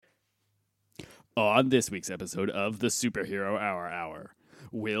On this week's episode of the Superhero Hour,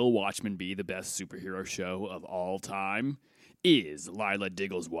 will Watchmen be the best superhero show of all time? Is Lila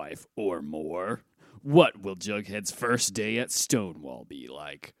Diggle's wife or more? What will Jughead's first day at Stonewall be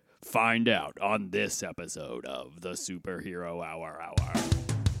like? Find out on this episode of the Superhero Hour.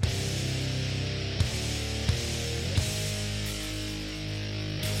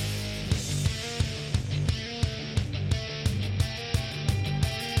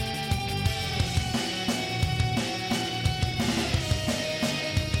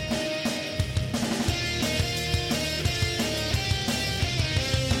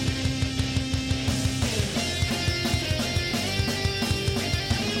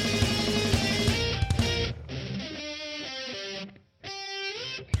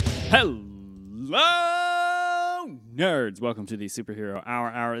 Hello, nerds! Welcome to the Superhero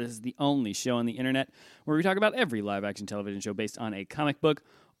Hour. This is the only show on the internet where we talk about every live-action television show based on a comic book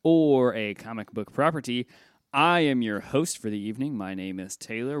or a comic book property. I am your host for the evening. My name is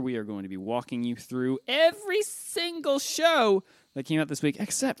Taylor. We are going to be walking you through every single show that came out this week,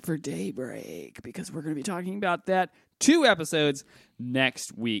 except for Daybreak, because we're going to be talking about that 2 episodes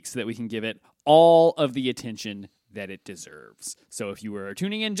next week so that we can give it all of the attention that it deserves. So if you were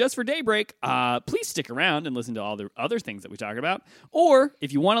tuning in just for Daybreak, please stick around and listen to all the other things that we talk about. Or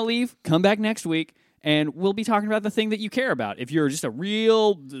if you want to leave, come back next week and we'll be talking about the thing that you care about. If you're just a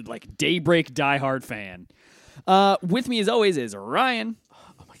real Daybreak diehard fan. With me as always is Ryan.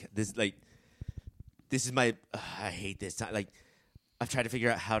 Oh my god, this is my I hate this. I've tried to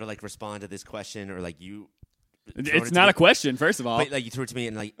figure out how to respond to this question, or you. It's not a question, first of all. But you threw it to me,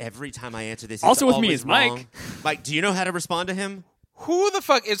 and every time I answer this, also it's with me is Mike. Wrong. Mike, do you know how to respond to him? Who the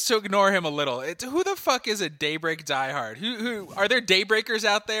fuck is to ignore him a little? Who the fuck is a Daybreak diehard? Who are there Daybreakers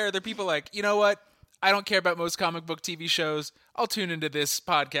out there? Are there people you know what? I don't care about most comic book TV shows. I'll tune into this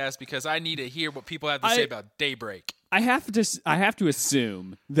podcast because I need to hear what people have to say about Daybreak. I have to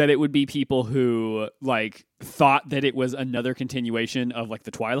assume that it would be people who thought that it was another continuation of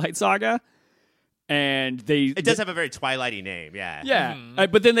the Twilight Saga. And it does have a very Twilighty name, yeah. Yeah,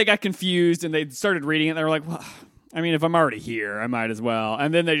 but then they got confused and they started reading it and they were like, well, I mean, if I'm already here, I might as well.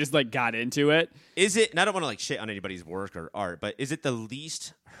 And then they just got into it. Is it, and I don't want to shit on anybody's work or art, but is it the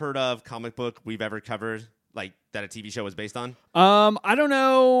least heard of comic book we've ever covered, that a TV show was based on? I don't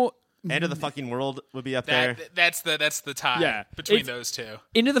know. End of the fucking world would be up there. That's the tie between those two.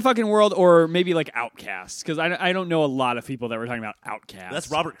 Into the fucking world, or maybe Outcast, because I don't know a lot of people that were talking about Outcast. That's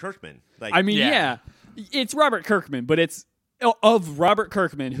Robert Kirkman. Yeah, it's Robert Kirkman, but it's of Robert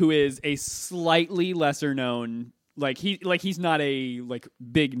Kirkman, who is a slightly lesser known. He's not a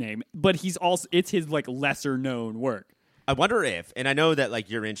big name, but it's his lesser known work. I wonder if, and I know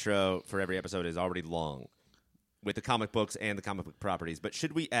that your intro for every episode is already long, with the comic books and the comic book properties, but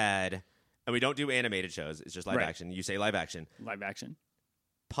should we add, and we don't do animated shows, it's just live action. You say live action. Live action.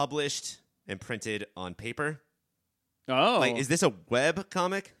 Published and printed on paper. Oh. Is this a web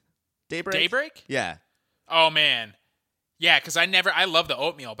comic? Daybreak? Daybreak? Yeah. Oh, man. Yeah, because I love the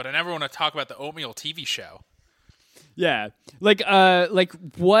Oatmeal, but I never want to talk about the Oatmeal TV show. Yeah. What,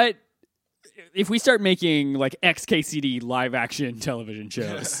 if we start making XKCD live action television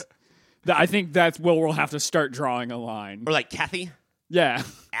shows... I think that's where we'll have to start drawing a line. Or Kathy? Yeah.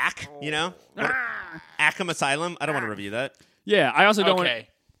 Ack, Ackham Asylum? I don't want to review that. Yeah, I also don't want... Okay,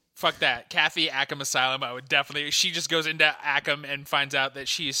 fuck that. Kathy, Ackham Asylum, I would definitely... She just goes into Ackham and finds out that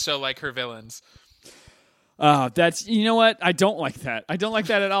she's so like her villains. That's... You know what? I don't like that. I don't like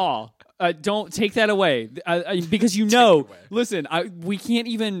that at all. Don't take that away, because listen, we can't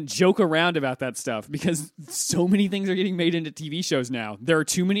even joke around about that stuff because so many things are getting made into TV shows now. There are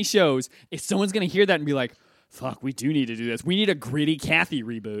too many shows. If someone's going to hear that and be like, fuck, we do need to do this. We need a gritty Kathy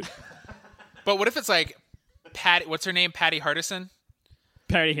reboot. But what if it's Patty, what's her name? Patty Hardison?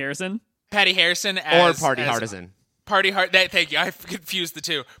 Patty Harrison? Patty Harrison as... Or Party Hardison. Thank you. I confused the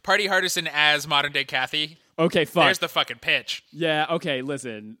two. Party Hardison as modern day Kathy. Okay, fuck. There's the fucking pitch. Yeah, okay,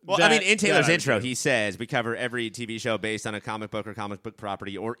 listen. Well, in Taylor's intro, he says we cover every TV show based on a comic book or comic book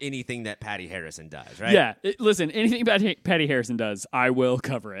property or anything that Patty Harrison does, right? Yeah, listen, anything Patty Harrison does, I will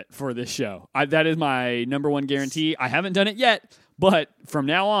cover it for this show. That is my number one guarantee. I haven't done it yet, but from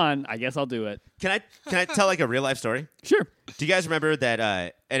now on, I guess I'll do it. Can I tell a real life story? Sure. Do you guys remember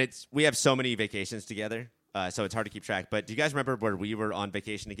that, we have so many vacations together, so it's hard to keep track, but do you guys remember where we were on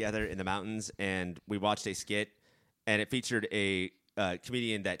vacation together in the mountains and we watched a skit and it featured a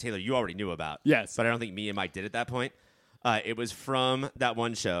comedian that, Taylor, you already knew about. Yes. But I don't think me and Mike did at that point. It was from that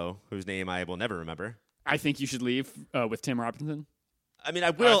one show whose name I will never remember. I Think You Should Leave with Tim Robinson. I mean, I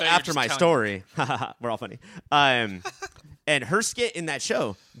will after my story. We're all funny. And her skit in that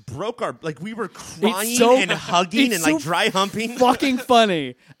show broke our we were crying so- and hugging it's and so dry humping. Fucking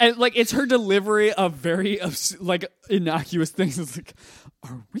funny. And it's her delivery of very innocuous things. It's like,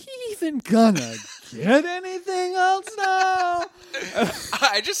 are we even gonna get anything else now?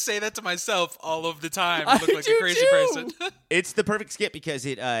 I just say that to myself all of the time. I I look like do a crazy too. person. It's the perfect skit because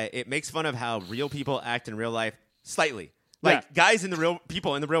it makes fun of how real people act in real life slightly. Like guys in the real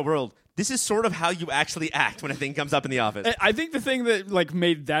people in the real world. This is sort of how you actually act when a thing comes up in the office. I think the thing that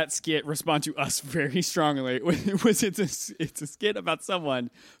made that skit respond to us very strongly was it's a skit about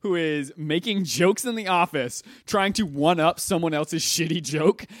someone who is making jokes in the office, trying to one up someone else's shitty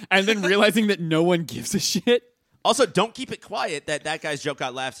joke, and then realizing that no one gives a shit. Also, don't keep it quiet that guy's joke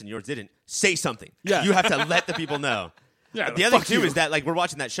got laughs and yours didn't. Say something. Yeah. You have to let the people know. Yeah, The other fuck thing, too, you. is that we're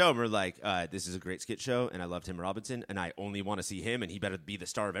watching that show and we're like, this is a great skit show and I love Tim Robinson and I only want to see him and he better be the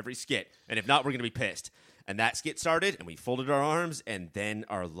star of every skit. And if not, we're going to be pissed. And that skit started and we folded our arms and then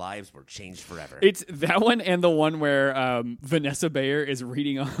our lives were changed forever. It's that one and the one where Vanessa Bayer is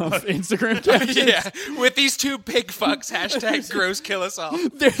reading off Instagram captions. Yeah, with these two pig fucks, hashtag gross kill us all.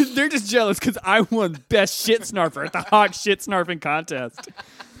 They're just jealous because I won best shit snarfer at the Hawk shit snarfing contest.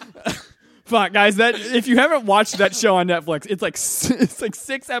 Fuck, guys! If you haven't watched that show on Netflix, it's like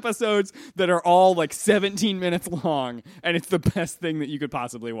 6 episodes that are all 17 minutes long, and it's the best thing that you could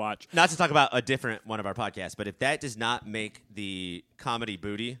possibly watch. Not to talk about a different one of our podcasts, but if that does not make the comedy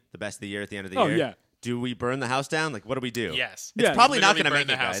booty the best of the year at the end of the Oh, year, yeah. do we burn the house down? What do we do? Yes. It's Yeah. probably not Literally going to burn make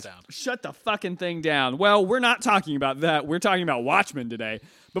the it, house guys. down. Shut the fucking thing down. Well, we're not talking about that. We're talking about Watchmen today.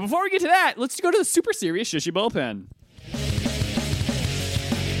 But before we get to that, let's go to the super serious Shushy Bullpen.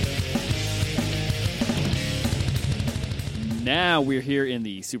 Now we're here in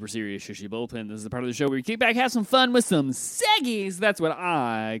the super serious Shushy Bullpen. This is the part of the show where we kick back, have some fun with some seggies. That's what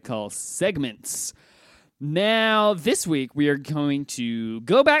I call segments. Now, this week, we are going to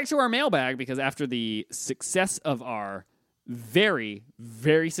go back to our mailbag because after the success of our very,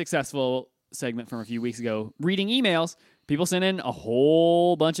 very successful segment from a few weeks ago, reading emails, people sent in a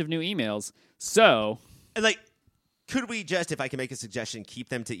whole bunch of new emails. So, And could we just, if I can make a suggestion, keep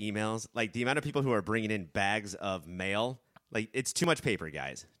them to emails? The amount of people who are bringing in bags of mail, it's too much paper,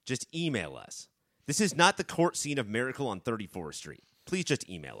 guys. Just email us. This is not the court scene of Miracle on 34th Street. Please just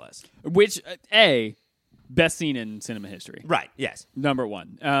email us. which, best scene in cinema history. Right, yes. Number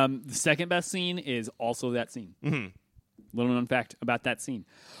one. The second best scene is also that scene. Mm-hmm. Little known fact about that scene.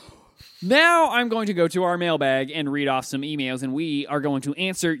 Now I'm going to go to our mailbag and read off some emails, and we are going to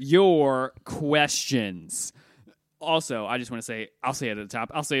answer your questions. Also, I just want to say, I'll say it at the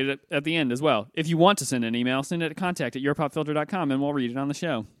top. I'll say it at the end as well. If you want to send an email, send it to contact@yourpopfilter.com, and we'll read it on the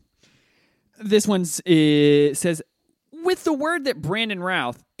show. This one says, with the word that Brandon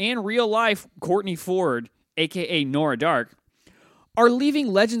Routh and real-life Courtney Ford, a.k.a. Nora Dark, are leaving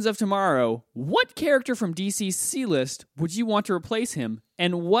Legends of Tomorrow, what character from DC's C-list would you want to replace him,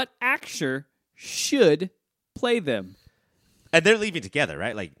 and what actor should play them? And they're leaving together,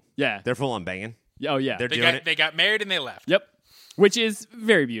 right? Yeah. They're full on banging. Oh, yeah. They're doing it. They got married and they left. Yep. Which is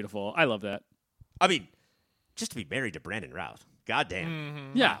very beautiful. I love that. I mean, just to be married to Brandon Routh. God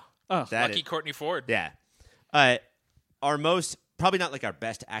damn. Yeah. Oh, That Lucky is- Courtney Ford. Yeah. Our most, probably not our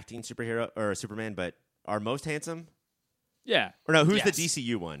best acting superhero or Superman, but our most handsome. yeah. Or no, who's the Yes.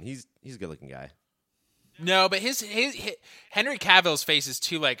 DCU one? He's a good looking guy. No, but his Henry Cavill's face is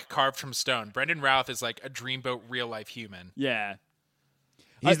too carved from stone. Brendan Routh is a dreamboat real life human. Yeah.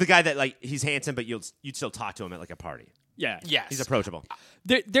 He's the guy that he's handsome, but you'd still talk to him at a party. Yeah. Yes. He's approachable.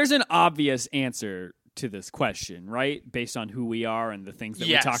 There's an obvious answer to this question, right? Based on who we are and the things that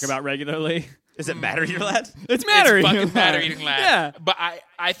Yes. we talk about regularly. Is it Matter Eater Lad? It's Matter It's Eating fucking Lad. Matter Eating Lad. Yeah. But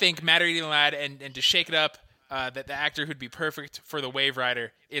I think Matter Eating Lad and to shake it up, that the actor who'd be perfect for the Wave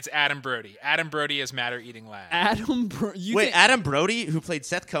Rider, it's Adam Brody. Adam Brody is Matter Eating Lad. Wait, Adam Brody, who played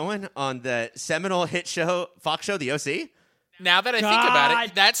Seth Cohen on the seminal hit show, Fox show, The OC? Now that I think God about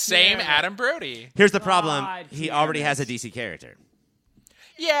it, that's same damn it. Adam Brody. Here's the problem. God He damn already it. has a DC character.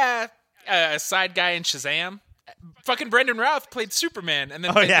 Yeah, a side guy in Shazam. Fucking Brendan Routh played Superman and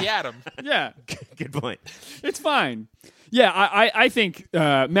then played yeah. the Atom. Yeah. Good point. It's fine. Yeah, I think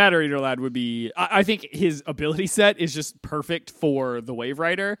Matter Eater Lad would be... I think his ability set is just perfect for the Wave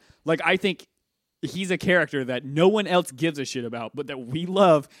Rider. I think he's a character that no one else gives a shit about, but that we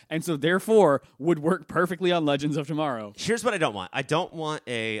love, and so therefore would work perfectly on Legends of Tomorrow. Here's what I don't want. I don't want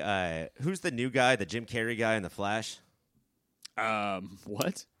a... who's the new guy, the Jim Carrey guy in The Flash?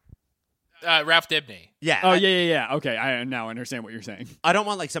 What? Ralph Dibny. Yeah. Oh, yeah. Okay, I now understand what you're saying. I don't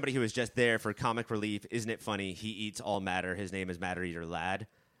want somebody who is just there for comic relief. Isn't it funny? He eats all matter. His name is Matter Eater Lad.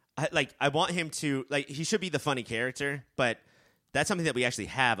 I want him to he should be the funny character, but that's something that we actually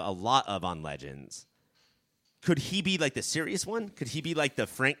have a lot of on Legends. Could he be like the serious one? Could he be like the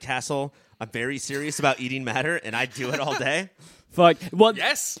Frank Castle? I'm very serious about eating matter, and I'd do it all day. Fuck. Well,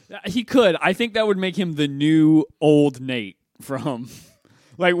 Yes. he could. I think that would make him the new old Nate from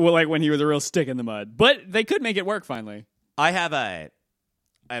like when he was a real stick in the mud. But they could make it work finally. I have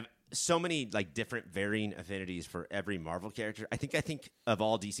so many like different varying affinities for every Marvel character. I think of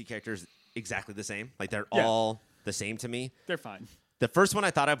all DC characters exactly the same. Like they're all the same to me. They're fine. The first one I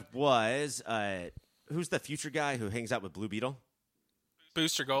thought of was who's the future guy who hangs out with Blue Beetle?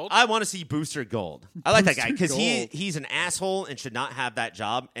 Booster Gold. I want to see Booster Gold. I like that guy because Booster Gold. he's an asshole and should not have that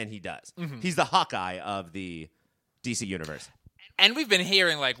job, and he does. Mm-hmm. He's the Hawkeye of the DC universe. And we've been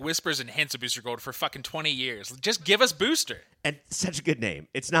hearing like whispers and hints of Booster Gold for fucking 20 years. Just give us Booster. And such a good name.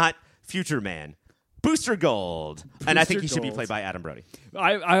 It's not Future Man. Booster Gold. And I think he should be Gold. played by Adam Brody.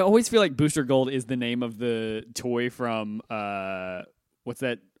 I always feel like Booster Gold is the name of the toy from what's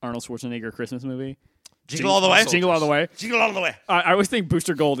that Arnold Schwarzenegger Christmas movie? Jingle all the way. Jingle all the way. Jingle all the way. I always think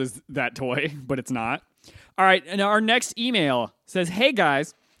Booster Gold is that toy, but it's not. All right, and our next email says, "Hey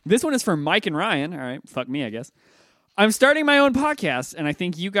guys, this one is from Mike and Ryan." All right, fuck me, I guess. I'm starting my own podcast, and I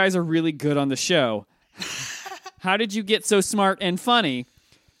think you guys are really good on the show. How did you get so smart and funny?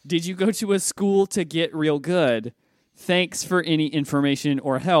 Did you go to a school to get real good? Thanks for any information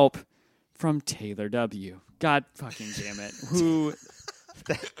or help. From Taylor W. God fucking damn it. Who?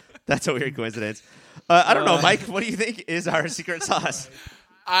 That's a weird coincidence. I don't know, Mike. What do you think is our secret sauce?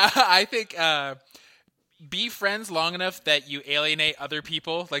 I think be friends long enough that you alienate other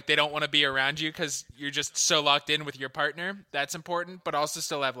people. Like they don't want to be around you because you're just so locked in with your partner. That's important. But also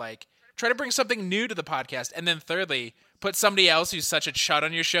still have try to bring something new to the podcast. And then thirdly, put somebody else who's such a chud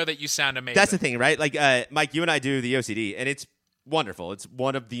on your show that you sound amazing. That's the thing, right? Like, Mike, you and I do the OCD, and it's wonderful. It's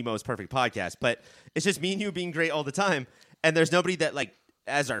one of the most perfect podcasts. But it's just me and you being great all the time. And there's nobody that,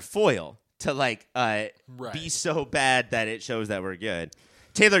 as our foil to, be so bad that it shows that we're good.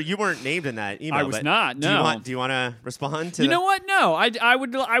 Taylor, you weren't named in that email. I was not, no. Do you want to respond to You know what? No, I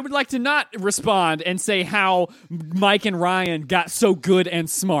would like to not respond and say how Mike and Ryan got so good and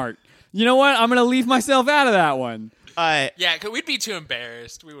smart. You know what? I'm going to leave myself out of that one. Yeah, because we'd be too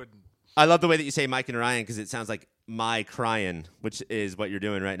embarrassed. We wouldn't. I love the way that you say Mike and Ryan because it sounds like my crying, which is what you're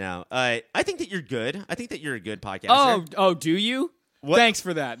doing right now. I think that you're good. I think that you're a good podcaster. Oh, do you? What? Thanks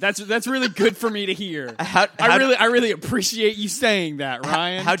for that. That's really good for me to hear. How I really appreciate you saying that,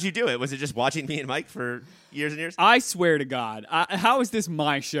 Ryan. How'd you do it? Was it just watching me and Mike for years and years? I swear to God, how is this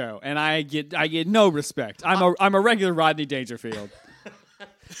my show? And I get no respect. I'm a regular Rodney Dangerfield.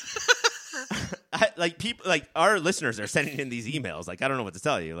 People our listeners are sending in these emails. I don't know what to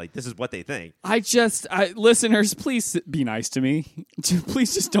tell you. This is what they think. Listeners, please be nice to me.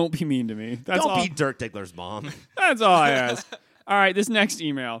 Please just don't be mean to me. Don't be Dirk Diggler's mom. That's all I ask. All right, this next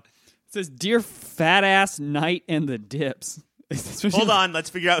email says, "Dear fat ass Knight and the Dips." Hold on, let's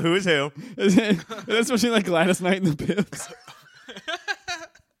figure out who is who. That's especially like Gladys Knight and the Pips.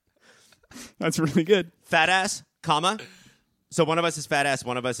 That's really good. Fat ass, comma. So one of us is fat ass,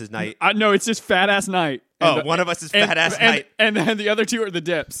 one of us is Knight. No, it's just fat ass Knight. One of us is fat ass Knight. And then the other two are the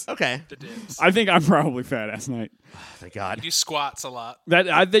Dips. Okay. The Dips. I think I'm probably fat ass Knight. Thank God. You do squats a lot.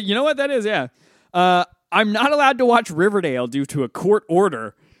 You know what that is? Yeah. I'm not allowed to watch Riverdale due to a court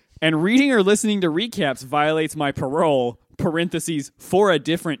order, and reading or listening to recaps violates my parole. (Parentheses for a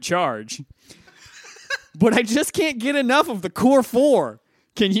different charge). But I just can't get enough of the core four.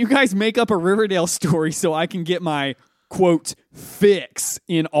 Can you guys make up a Riverdale story so I can get my quote fix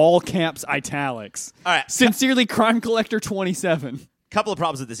in all caps italics? All right. Sincerely, Crime Collector 27. Couple of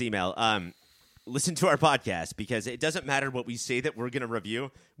problems with this email. Listen to our podcast because it doesn't matter what we say that we're going to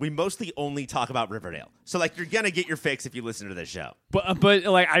review. We mostly only talk about Riverdale. So you're going to get your fix if you listen to this show. But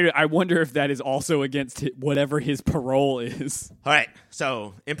I wonder if that is also against whatever his parole is. All right.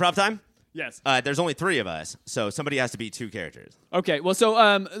 So improv time? Yes. There's only 3 of us, so somebody has to be 2 characters. Okay. Well, so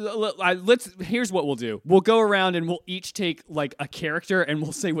here's what we'll do. We'll go around and we'll each take a character and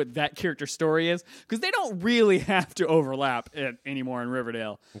we'll say what that character story is because they don't really have to overlap anymore in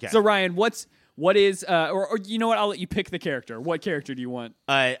Riverdale. Okay. So Ryan, what is or you know what? I'll let you pick the character. What character do you want?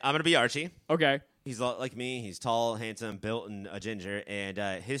 I'm going to be Archie. Okay. He's a lot like me. He's tall, handsome, built, and a ginger. And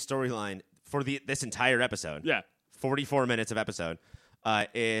his storyline for this entire episode, 44 minutes of episode,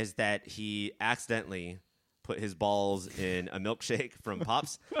 is that he accidentally put his balls in a milkshake from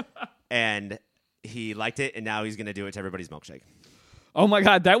Pops, and he liked it, and now he's going to do it to everybody's milkshake. Oh my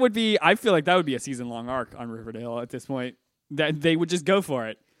God, I feel like that would be a season-long arc on Riverdale at this point. That they would just go for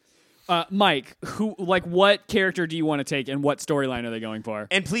it. Mike, what character do you want to take, and what storyline are they going for?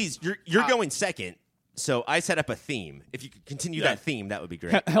 And please, you're going second, so I set up a theme. If you could continue that theme, that would be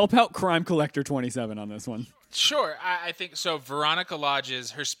great. Help out Crime Collector 27 on this one. Sure, I think so. Veronica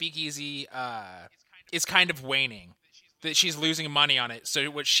Lodge's her speakeasy is kind of waning. That she's losing money on it. So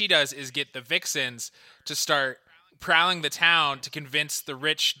what she does is get the vixens to start prowling the town to convince the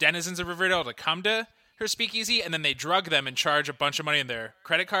rich denizens of Riverdale to come to her speakeasy, and then they drug them and charge a bunch of money in their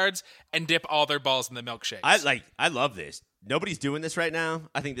credit cards and dip all their balls in the milkshakes. I love this. Nobody's doing this right now.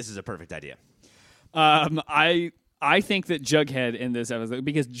 I think this is a perfect idea. I think that Jughead in this episode,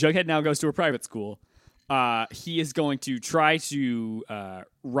 because Jughead now goes to a private school, he is going to try to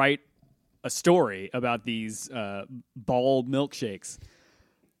write a story about these bald milkshakes.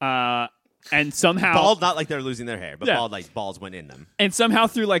 And somehow... Bald, not like they're losing their hair, but bald like balls went in them. And somehow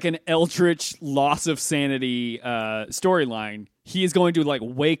through like an eldritch loss of sanity storyline, he is going to like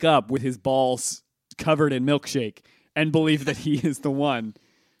wake up with his balls covered in milkshake and believe that he is the one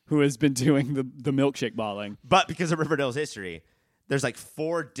who has been doing the milkshake balling. But because of Riverdale's history, there's like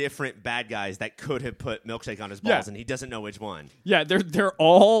 4 different bad guys that could have put milkshake on his balls, and he doesn't know which one. Yeah, they're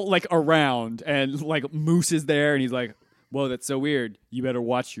all like around, and like Moose is there, and he's like, whoa, that's so weird. You better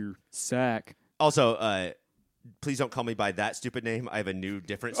watch your sack. Also, please don't call me by that stupid name. I have a new,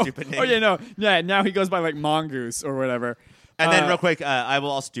 different stupid name. Oh, yeah, no. Yeah, now he goes by like Mongoose or whatever. And then real quick, I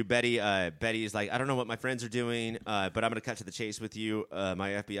will also do Betty. Betty is like, I don't know what my friends are doing, but I'm going to cut to the chase with you,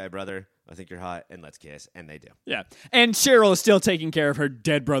 my FBI brother. I think you're hot, and let's kiss. And they do. Yeah. And Cheryl is still taking care of her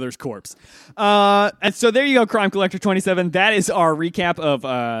dead brother's corpse. And so there you go, Crime Collector 27. That is our recap of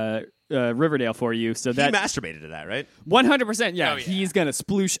Riverdale for you. So that he masturbated to that, right? 100%. Yeah. Oh, yeah. He's going to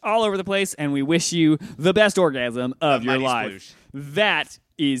sploosh all over the place, and we wish you the best orgasm of your mighty life. sploosh. That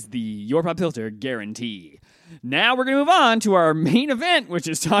is the Your Pop Filter guarantee. Now we're going to move on to our main event, which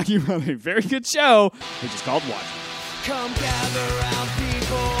is talking about a very good show, which is called Watchmen. Come gather round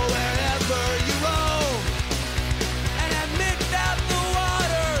people wherever you roam, and admit that the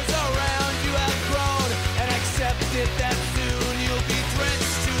waters around you have grown, and accept it that soon you'll be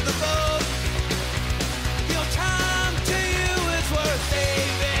drenched to the bone. Your time to you is worth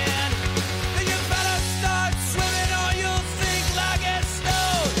saving, then you better start swimming or you'll sink like a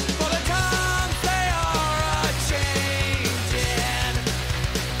stone, for the times they are a-changing.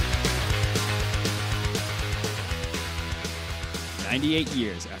 98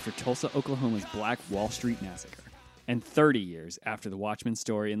 years after Tulsa, Oklahoma's Black Wall Street Massacre, and 30 years after the Watchmen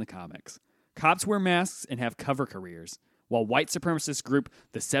story in the comics, cops wear masks and have cover careers, while white supremacist group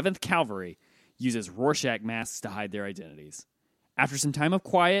the 7th Cavalry uses Rorschach masks to hide their identities. After some time of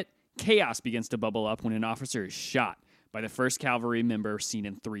quiet, chaos begins to bubble up when an officer is shot by the 1st Cavalry member seen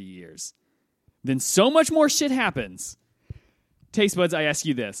in 3 years. Then so much more shit happens. Taste buds, I ask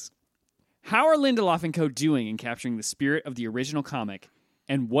you this. How are Lindelof and co. doing in capturing the spirit of the original comic,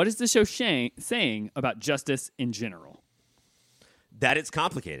 and what is the show saying about justice in general? That it's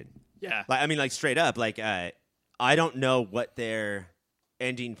complicated. Yeah. Like, I mean, like straight up, like I don't know what their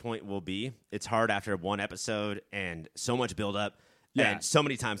ending point will be. It's hard after one episode and so much build up. Yeah. And so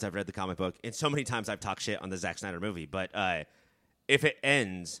many times I've read the comic book, and so many times I've talked shit on the Zack Snyder movie. But if it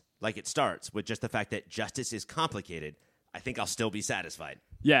ends like it starts with just the fact that justice is complicated, I think I'll still be satisfied.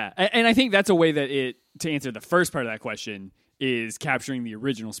 Yeah, and I think that's a way that to answer the first part of that question, is capturing the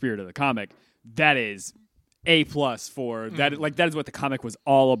original spirit of the comic. That is A+ for that. Like, that is what the comic was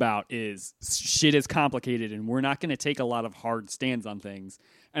all about, is shit is complicated, and we're not going to take a lot of hard stands on things.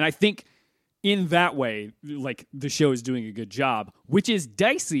 And I think in that way, like, the show is doing a good job, which is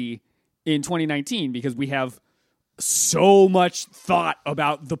dicey in 2019 because we have so much thought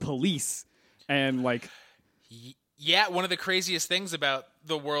about the police and, like... Yeah, one of the craziest things about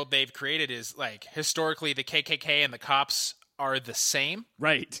the world they've created is, like, historically the KKK and the cops are the same.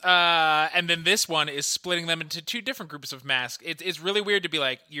 Right. And then this one is splitting them into 2 different groups of masks. It's really weird to be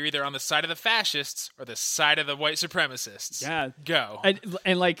like, you're either on the side of the fascists or the side of the white supremacists. Yeah. Go.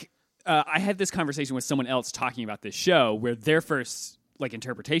 And like, I had this conversation with someone else talking about this show where their first, like,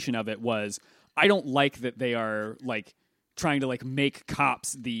 interpretation of it was, I don't like that they are, like, trying to, like, make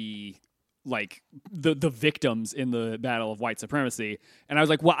cops the victims in the battle of white supremacy. And I was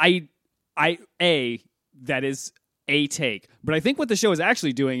like, well, that is a take. But I think what the show is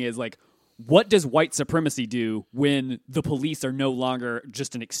actually doing is, like, what does white supremacy do when the police are no longer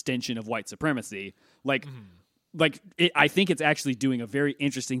just an extension of white supremacy? Like, I think it's actually doing a very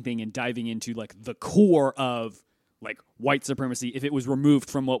interesting thing in diving into, like, the core of, like, white supremacy if it was removed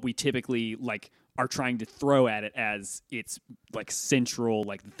from what we typically, like, are trying to throw at it as its, like, central,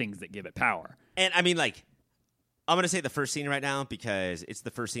 like, the things that give it power. And I mean, like, I'm going to say the first scene right now because it's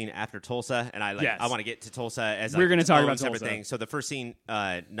the first scene after Tulsa, and I Yes. I want to get to Tulsa as We're going to talk about separate Tulsa. thing. So the first scene,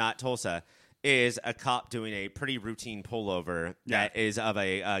 not Tulsa, is a cop doing a pretty routine pullover that is of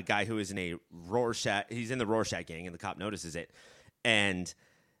a guy who is in a Rorschach. He's in the Rorschach gang, and the cop notices it. And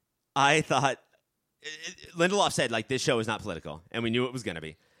I thought Lindelof said like this show is not political, and we knew it was going to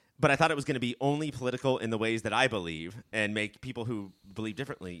be. But I thought it was going to be only political in the ways that I believe and make people who believe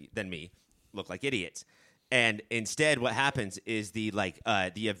differently than me look like idiots. And instead, what happens is the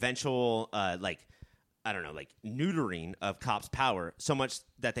eventual neutering of cops' power so much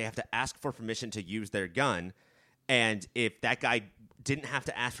that they have to ask for permission to use their gun. And if that guy didn't have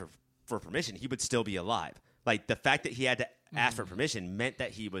to ask for permission, he would still be alive. Like the fact that he had to ask for permission meant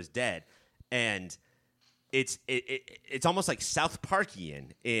that he was dead. And it's almost like South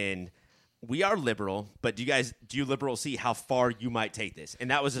Parkian in we are liberal, but do you liberals see how far you might take this?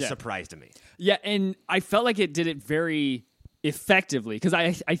 And that was a surprise to me. Yeah, and I felt like it did it very effectively because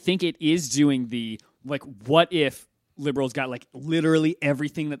I think it is doing the like what if liberals got like literally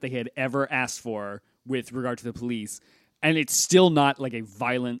everything that they had ever asked for with regard to the police, and it's still not like a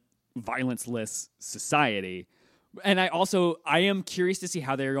violence-less society. And I am curious to see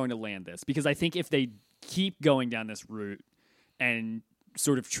how they're going to land this because I think if they keep going down this route and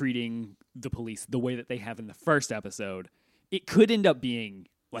sort of treating the police the way that they have in the first episode, it could end up being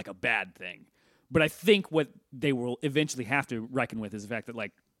like a bad thing. But I think what they will eventually have to reckon with is the fact that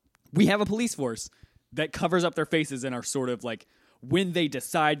like we have a police force that covers up their faces and are sort of like when they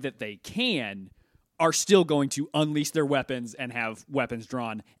decide that they can are still going to unleash their weapons and have weapons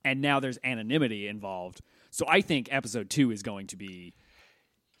drawn. And now there's anonymity involved. So I think episode 2 is going to be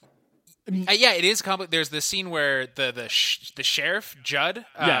it is complicated. There's the scene where the sheriff Judd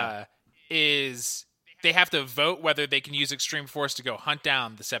is they have to vote whether they can use extreme force to go hunt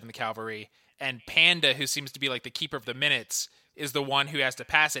down the 7th Cavalry, and Panda, who seems to be like the keeper of the minutes, is the one who has to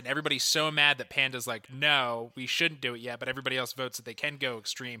pass it. And everybody's so mad that Panda's like, no, we shouldn't do it yet, but everybody else votes that they can go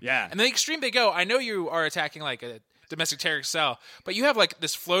extreme. Yeah. And then extreme they go. I know you are attacking like a domestic terrorist cell, but you have like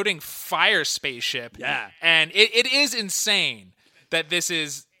this floating fire spaceship. Yeah. And it is insane that this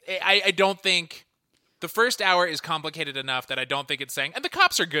is... I don't think the first hour is complicated enough that I don't think it's saying, and the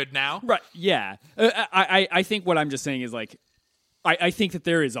cops are good now. right. Yeah. I think what I'm just saying is like, I think that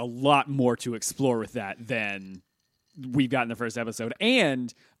there is a lot more to explore with that than we've got in the first episode.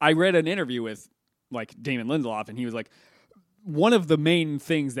 And I read an interview with like Damon Lindelof, and he was like, one of the main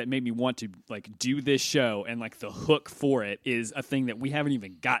things that made me want to like do this show and like the hook for it is a thing that we haven't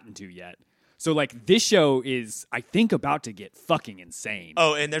even gotten to yet. So, like, this show is, I think, about to get fucking insane.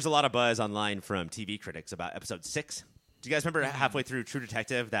 Oh, and there's a lot of buzz online from TV critics about episode 6. Do you guys remember halfway through True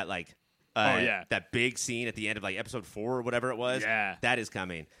Detective that, like, that big scene at the end of, like, episode 4 or whatever it was? Yeah. That is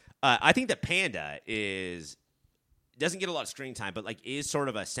coming. I think that Panda doesn't get a lot of screen time, but, like, is sort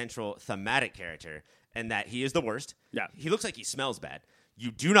of a central thematic character, and that he is the worst. Yeah. He looks like he smells bad. You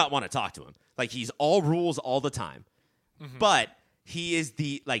do not want to talk to him. Like, he's all rules all the time. Mm-hmm. But he is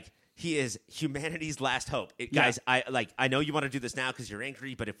he is humanity's last hope. Guys, I know you want to do this now because you're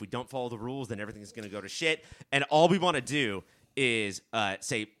angry, but if we don't follow the rules, then everything's going to go to shit. And all we want to do is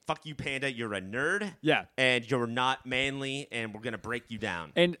say, fuck you, Panda, you're a nerd. Yeah. And you're not manly, and we're going to break you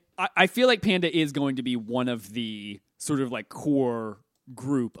down. And I feel like Panda is going to be one of the sort of like core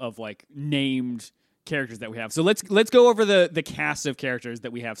group of like named characters that we have. So let's go over the cast of characters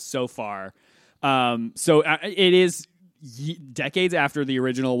that we have so far. It is decades after the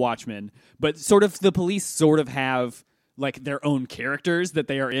original Watchmen, but sort of the police sort of have like their own characters that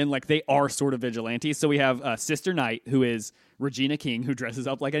they are in. Like they are sort of vigilantes. So we have Sister Night, who is Regina King, who dresses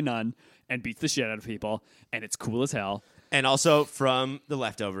up like a nun and beats the shit out of people, and it's cool as hell. And also from The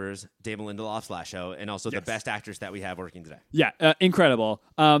Leftovers, Damon Lindelof's last show, and also the best actress that we have working today. Yeah, incredible.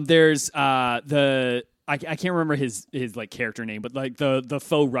 There's I can't remember his like character name, but like the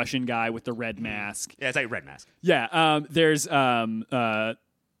faux Russian guy with the red mask. Yeah, it's like Red Mask. Yeah. There's Oh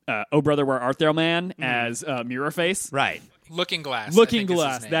Brother Where Art Thou Man as Mirror Face. Right. Looking Glass. Looking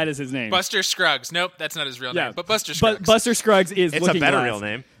Glass. That is his name. Buster Scruggs. Nope, that's not his real name. But Buster Scruggs. But Buster Scruggs is it's Looking a better Glass. real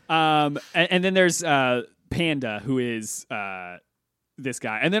name. And then there's Panda, who is this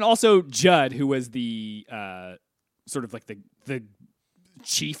guy, and then also Judd, who was the sort of like the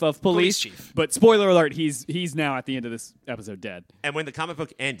chief of police chief. But spoiler alert, he's now at the end of this episode dead. And when the comic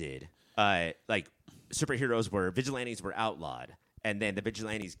book ended, like vigilantes were outlawed, and then the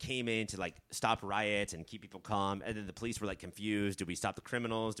vigilantes came in to like stop riots and keep people calm, and then the police were like confused: do we stop the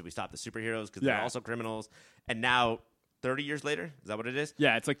criminals? Do we stop the superheroes because they're also criminals? And now 30 years later, is that what it is?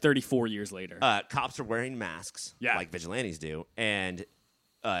 Yeah, it's like 34 years later. Cops are wearing masks, like vigilantes do, and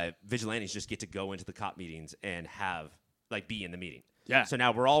vigilantes just get to go into the cop meetings and be in the meeting. Yeah. So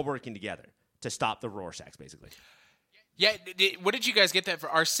now we're all working together to stop the Rorschachs, basically. Yeah, what did you guys get that for?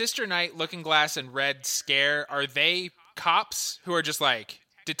 Are Sister Night, Looking Glass, and Red Scare, are they cops who are just like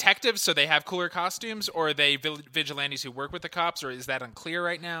detectives so they have cooler costumes, or are they vigilantes who work with the cops, or is that unclear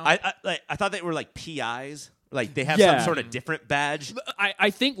right now? I thought they were like PIs. Like they have Yeah. some sort of different badge. I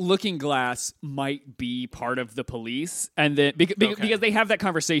think Looking Glass might be part of the police, and then because they have that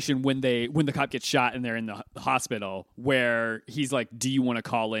conversation when the cop gets shot and they're in the hospital, where he's like, "Do you want to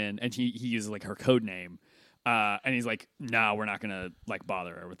call in?" And he uses like her code name, and he's like, "No, we're not gonna like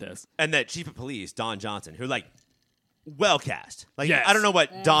bother her with this." And that chief of police, Don Johnson, who like well cast. Like Yes. I don't know what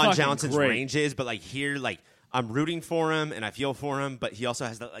Don Fucking Johnson's great. range is, but like here, like I'm rooting for him and I feel for him, but he also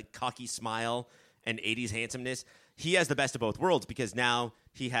has that like cocky smile and 80s handsomeness. He has the best of both worlds because now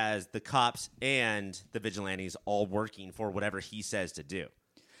he has the cops and the vigilantes all working for whatever he says to do.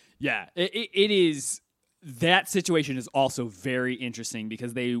 Yeah, it is. That situation is also very interesting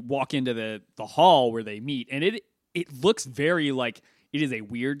because they walk into the hall where they meet, and it looks very like it is a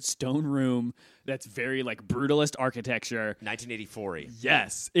weird stone room that's very like brutalist architecture. 1984-y.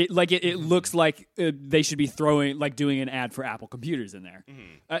 Yes, it looks like they should be doing an ad for Apple computers in there,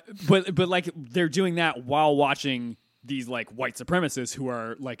 but like they're doing that while watching these like white supremacists who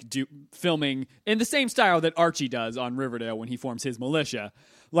are like filming in the same style that Archie does on Riverdale when he forms his militia.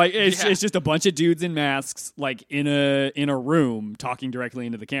 Like it's just a bunch of dudes in masks, like in a room talking directly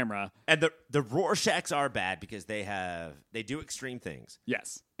into the camera. And the Rorschachs are bad because they do extreme things.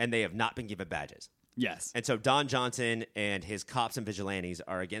 Yes, And they have not been given badges. yes, And so Don Johnson and his cops and vigilantes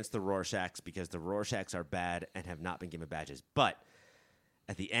are against the Rorschachs because the Rorschachs are bad and have not been given badges. But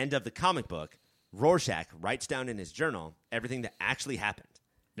at the end of the comic book, Rorschach writes down in his journal everything that actually happened.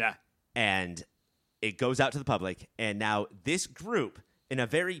 yeah, And it goes out to the public. And now this group, in a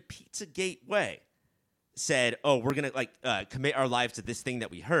very Pizzagate way, said, oh, we're going to commit our lives to this thing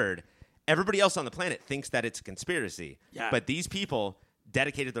that we heard. Everybody else on the planet thinks that it's a conspiracy. Yeah. But these people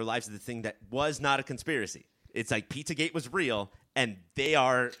dedicated their lives to the thing that was not a conspiracy. It's like Pizzagate was real, and they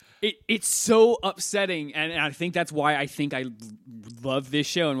are... It's so upsetting, and I think that's why I love this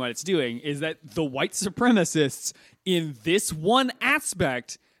show and what it's doing, is that the white supremacists in this one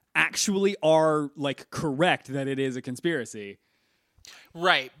aspect actually are like correct that it is a conspiracy.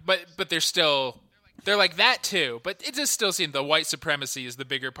 Right, but they're like that too, but it just still seems the white supremacy is the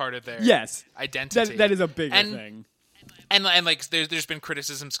bigger part of their identity. That is a bigger thing. And like there's been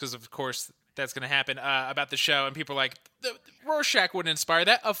criticisms because of course that's going to happen about the show, and people are like Rorschach wouldn't inspire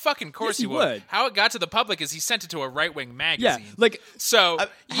that. Of fucking course Yes, he would. How it got to the public is he sent it to a right-wing magazine. Yeah, like so. Have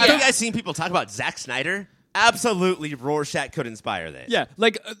you guys seen people talk about Zack Snyder? Absolutely, Rorschach could inspire this. yeah,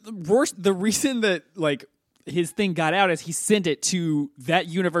 like the reason that like his thing got out is he sent it to that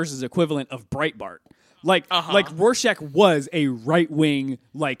universe's equivalent of Breitbart. Like Rorschach was a right-wing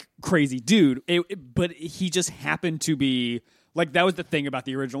like crazy dude, but he just happened to be like, that was the thing about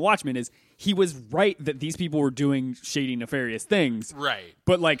the original Watchmen, is he was right that these people were doing shady, nefarious things. Right.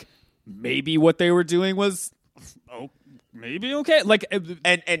 But like maybe what they were doing was maybe okay. Like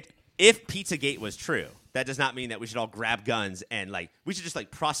And if Pizzagate was true, that does not mean that we should all grab guns and like we should just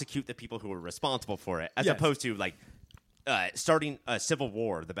like prosecute the people who were responsible for it, as Yes. opposed to like starting a civil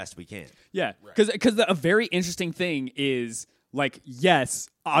war the best we can. yeah, because a very interesting thing is like, yes,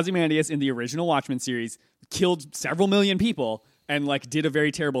 Ozymandias in the original Watchmen series killed several million people and like did a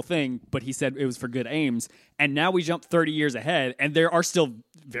very terrible thing, but he said it was for good aims. And now we jump 30 years ahead, and there are still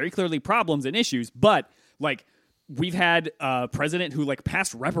very clearly problems and issues, but like we've had a president who like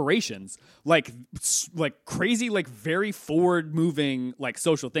passed reparations, like crazy, like very forward moving like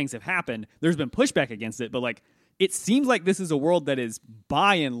social things have happened. There's been pushback against it, but like it seems like this is a world that is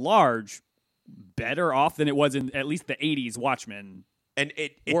by and large better off than it was in at least the 80s Watchmen. And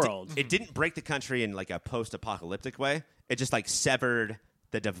it world. It didn't break the country in like a post-apocalyptic way. It just like severed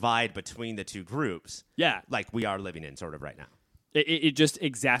the divide between the two groups. Yeah. Like we are living in sort of right now. It just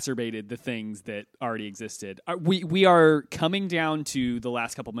exacerbated the things that already existed. We are coming down to the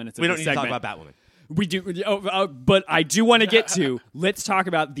last couple minutes of We don't this need to segment. talk about Batwoman. We do, but I do want to get to. Let's talk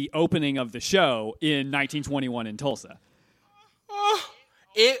about the opening of the show in 1921 in Tulsa.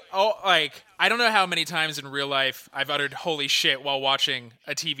 I don't know how many times in real life I've uttered holy shit while watching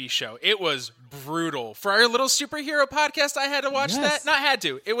a TV show. It was brutal. For our little superhero podcast, I had to watch Yes. that. Not had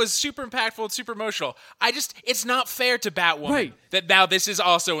to. It was super impactful and super emotional. it's not fair to Batwoman Right. that now this is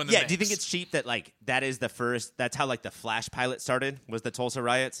also in the mix. Do you think it's cheap that like that is the first? That's how like the Flash pilot started, was the Tulsa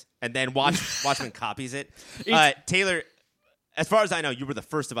riots, and then Watchmen copies it. Taylor, as far as I know, you were the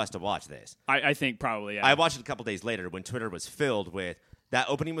first of us to watch this. I think probably. Yeah. I watched it a couple days later when Twitter was filled with That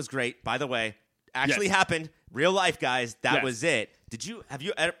opening was great. By the way, actually Yes. happened. Real life, guys. That Yes. was it. Have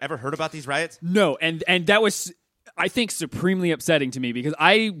you ever heard about these riots? No, and that was, I think, supremely upsetting to me because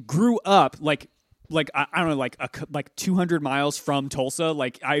I grew up like I don't know, like 200 miles from Tulsa.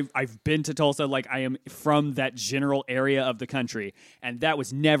 Like I've been to Tulsa. Like I am from that general area of the country, and that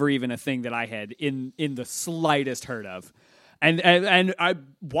was never even a thing that I had in the slightest heard of. And I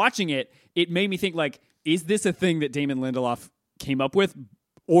watching it, it made me think like, is this a thing that Damon Lindelof came up with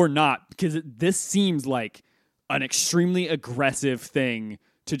or not? Because this seems like an extremely aggressive thing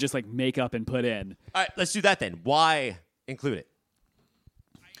to just like make up and put in. All right, let's do that then. Why include it?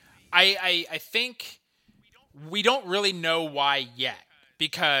 I think we don't really know why yet,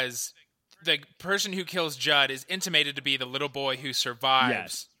 because the person who kills Judd is intimated to be the little boy who survives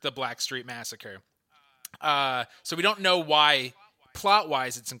Yes. the Blackstreet Massacre. So we don't know why,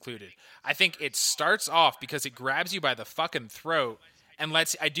 plot-wise, it's included. I think it starts off because it grabs you by the fucking throat and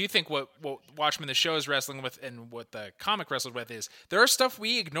I do think what Watchmen the show is wrestling with and what the comic wrestled with is there are stuff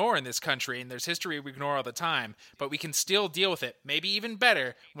we ignore in this country and there's history we ignore all the time, but we can still deal with it, maybe even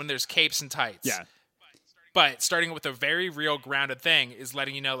better when there's capes and tights. Yeah. But starting with a very real grounded thing is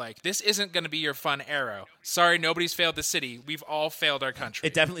letting you know, like, this isn't going to be your fun arrow. Sorry, nobody's failed the city. We've all failed our country.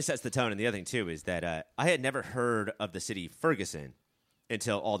 It definitely sets the tone. And the other thing, too, is that I had never heard of the city Ferguson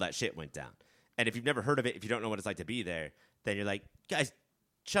until all that shit went down. And if you've never heard of it, if you don't know what it's like to be there, then you're like, guys,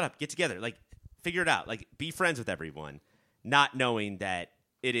 shut up, get together. Like, figure it out. Like, be friends with everyone, not knowing that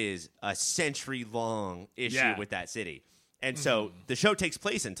it is a century-long issue with that city. And so the show takes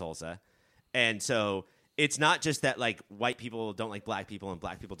place in Tulsa. And so it's not just that, like, white people don't like black people and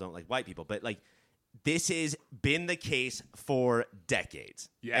black people don't like white people, but, like, this has been the case for decades.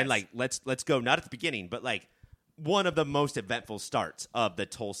 Yes. And, like, let's go, not at the beginning, but, like, one of the most eventful starts of the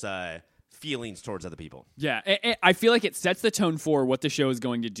Tulsa feelings towards other people. Yeah, I feel like it sets the tone for what the show is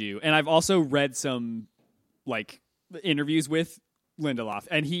going to do. And I've also read some, like, interviews with Lindelof,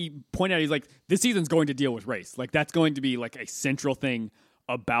 and he pointed out, he's like, this season's going to deal with race. Like, that's going to be, like, a central thing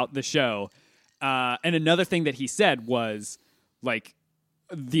about the show. And another thing that he said was, like,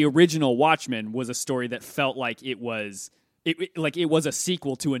 the original Watchmen was a story that felt like it was a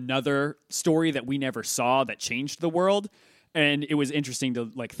sequel to another story that we never saw that changed the world. And it was interesting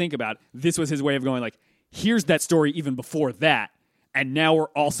to, like, think about. This was his way of going, like, here's that story even before that, and now we're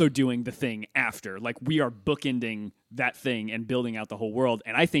also doing the thing after. Like, we are bookending that thing and building out the whole world.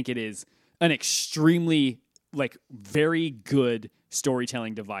 And I think it is an extremely, like, very good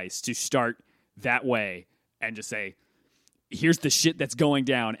storytelling device to start that way and just say, here's the shit that's going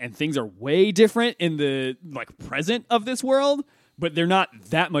down, and things are way different in the, like, present of this world, but they're not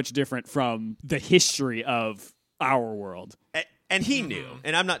that much different from the history of our world. And he knew,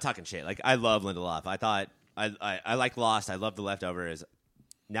 and I'm not talking shit. Like, I love Lindelof. I thought, I like Lost. I love The Leftovers.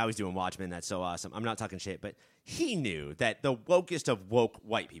 Now he's doing Watchmen. That's so awesome. I'm not talking shit, but he knew that the wokest of woke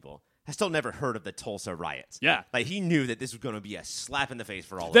white people has still never heard of the Tulsa riots. Yeah. Like, he knew that this was going to be a slap in the face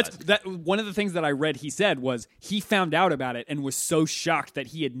for all of us. That one of the things that I read he said was he found out about it and was so shocked that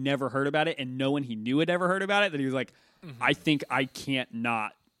he had never heard about it and no one he knew had ever heard about it that he was like, I think I can't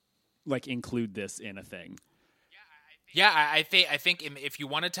not, like, include this in a thing. Yeah, I think if you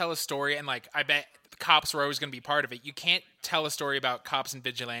want to tell a story, and, like, I bet cops were always going to be part of it, you can't tell a story about cops and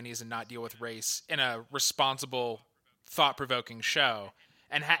vigilantes and not deal with race in a responsible, thought-provoking show.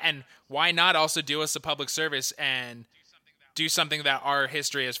 And why not also do us a public service and do something that our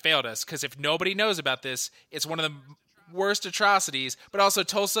history has failed us? Because if nobody knows about this, it's one of the worst atrocities. But also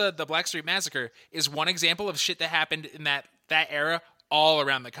Tulsa, the Blackstreet Massacre, is one example of shit that happened in that era all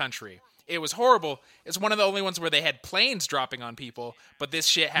around the country. It was horrible. It's one of the only ones where they had planes dropping on people, but this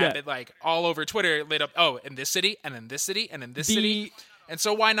shit happened like all over Twitter. It lit up, in this city, and in this city, and in this city. And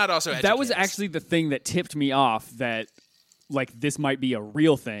so why not also educate That was us? actually the thing that tipped me off that, like, this might be a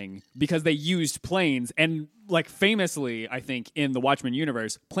real thing, because they used planes, and, like, famously, I think, in the Watchmen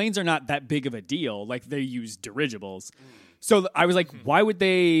universe, planes are not that big of a deal. Like, they use dirigibles. So I was like, why would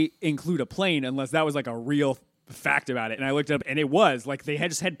they include a plane unless that was, like, a real fact about it? And I looked it up, and it was like they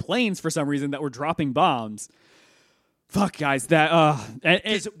just had planes for some reason that were dropping bombs. Fuck, guys, that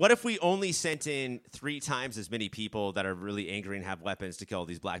what if we only sent in 3 times as many people that are really angry and have weapons to kill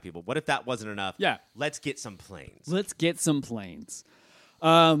these black people? What if that wasn't enough? Yeah, let's get some planes. Let's get some planes.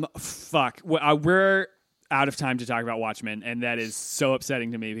 Fuck, we're out of time to talk about Watchmen, and that is so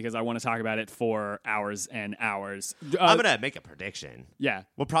upsetting to me because I want to talk about it for hours and hours. I'm gonna make a prediction. Yeah,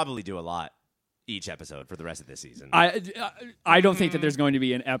 we'll probably do a lot each episode for the rest of this season. I don't think that there's going to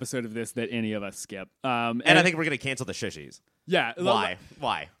be an episode of this that any of us skip. And I think we're going to cancel the shushies. Yeah. Why?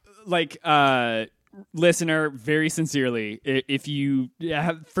 Like, I listener, very sincerely, if you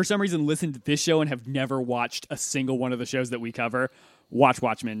have, for some reason, listened to this show and have never watched a single one of the shows that we cover, watch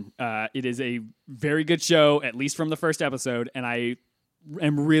Watchmen. It is a very good show, at least from the first episode, and I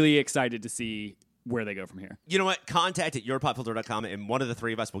am really excited to see where they go from here. You know what? Contact at yourpopfilter.com, and one of the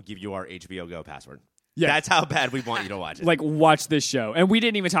three of us will give you our HBO Go password. Yeah. That's how bad we want you to watch it. Like, watch this show. And we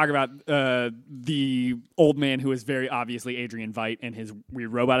didn't even talk about the old man who is very obviously Adrian Veidt and his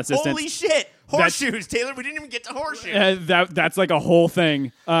weird robot assistant. Holy shit! Horseshoes, Taylor. We didn't even get to horseshoes. That's like a whole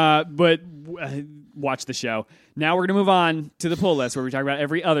thing. But watch the show. Now we're going to move on to the pull list where we talk about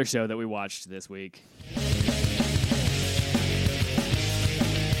every other show that we watched this week.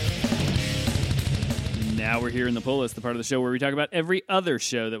 Now we're here in the pull list, the part of the show where we talk about every other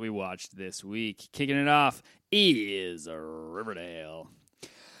show that we watched this week. Kicking it off is Riverdale.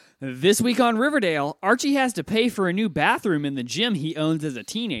 This week on Riverdale, Archie has to pay for a new bathroom in the gym he owns as a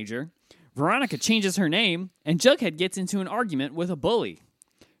teenager. Veronica changes her name, and Jughead gets into an argument with a bully.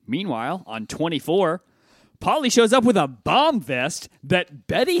 Meanwhile, on 24, Polly shows up with a bomb vest that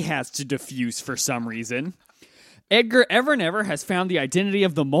Betty has to defuse for some reason. Edgar Evernever has found the identity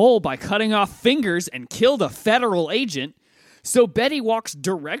of the mole by cutting off fingers and killed a federal agent. So Betty walks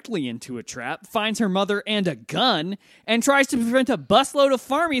directly into a trap, finds her mother and a gun, and tries to prevent a busload of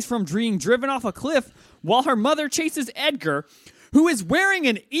farmies from being driven off a cliff while her mother chases Edgar, who is wearing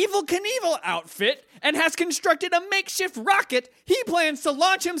an Evel Knievel outfit and has constructed a makeshift rocket he plans to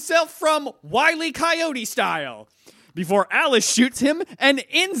launch himself from Wile E. Coyote style. Before Alice shoots him and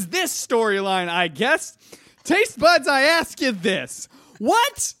ends this storyline, I guess. Taste buds, I ask you this.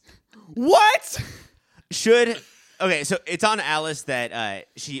 What? Okay, so it's on Alice that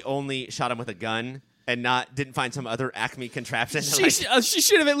she only shot him with a gun and didn't find some other Acme contraption. She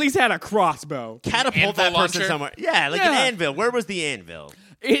should have at least had a crossbow. Catapult that person somewhere. Yeah, an anvil. Where was the anvil?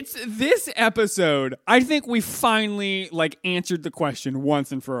 It's this episode. I think we finally answered the question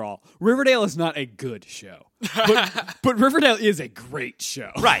once and for all. Riverdale is not a good show, but Riverdale is a great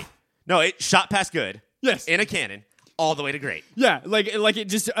show. Right? No, it shot past good. Yes, in a cannon. All the way to great. Yeah, like it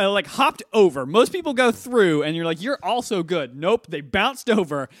just hopped over. Most people go through, and you're like, you're also good. Nope, they bounced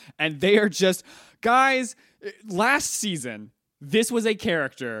over, and they are just guys. Last season, this was a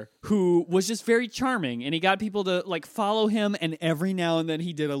character who was just very charming, and he got people to follow him. And every now and then,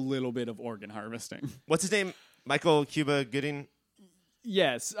 he did a little bit of organ harvesting. What's his name? Michael Cuba Gooding.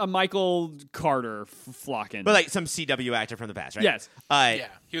 Yes, Michael Carter Flocken, but some CW actor from the past, right? Yes. Yeah,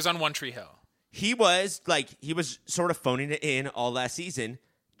 he was on One Tree Hill. He was sort of phoning it in all last season,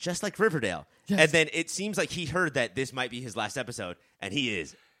 just like Riverdale. Yes. And then it seems like he heard that this might be his last episode, and he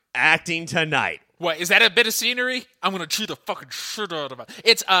is acting tonight. What, is that a bit of scenery? I'm going to chew the fucking shit out of it.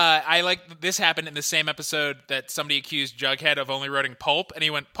 It's, I like, this happened in the same episode that somebody accused Jughead of only writing pulp, and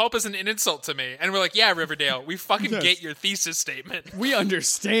he went, pulp isn't an insult to me. And we're like, yeah, Riverdale, we fucking get your thesis statement. We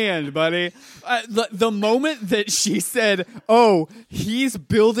understand, buddy. The moment that she said, oh, he's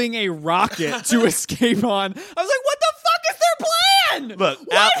building a rocket to escape on, I was like, what the fuck is their plan? Look,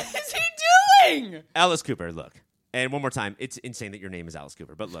 what is he doing? Alice Cooper, look. And one more time, it's insane that your name is Alice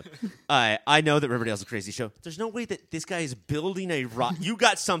Cooper. But look, I know that Riverdale's a crazy show. There's no way that this guy is building a rocket. You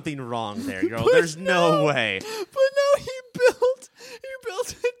got something wrong there, girl. There's no way. But no, he built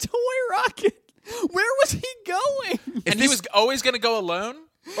a toy rocket. Where was he going? And he was always going to go alone?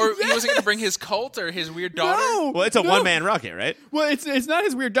 Or he wasn't going to bring his cult or his weird daughter? No, well, it's a one-man rocket, right? Well, it's not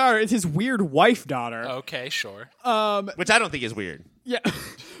his weird daughter. It's his weird wife daughter. Okay, sure. Which I don't think is weird. Yeah.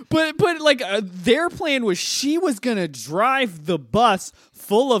 But their plan was she was going to drive the bus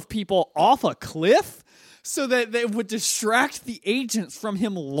full of people off a cliff so that they would distract the agents from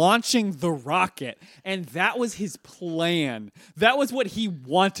him launching the rocket. And that was his plan. That was what he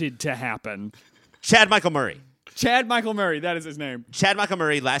wanted to happen. Chad Michael Murray, that is his name. Chad Michael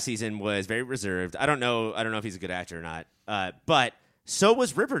Murray last season was very reserved. I don't know if he's a good actor or not. But so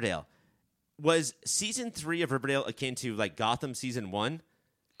was Riverdale. Was season 3 of Riverdale akin to Gotham season 1?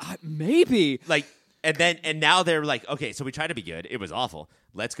 Maybe. And now they're like, okay, so we tried to be good. It was awful.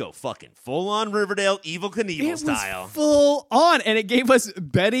 Let's go fucking full on Riverdale, Evel Knievel style. Was full on, and it gave us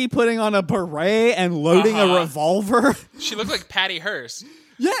Betty putting on a beret and loading a revolver. She looked like Patty Hearst.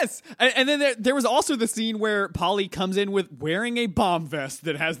 Yes, and then there was also the scene where Polly comes in with wearing a bomb vest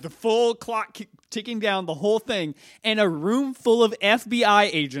that has the full clock ticking down the whole thing, and a room full of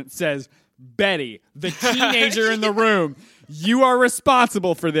FBI agents says, Betty, the teenager in the room, you are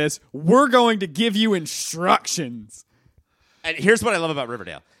responsible for this. We're going to give you instructions. And here's what I love about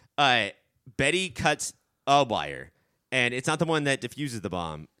Riverdale. Betty cuts a wire, and it's not the one that diffuses the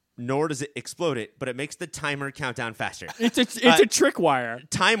bomb. nor does it explode it, but it makes the timer count down faster. It's a trick wire.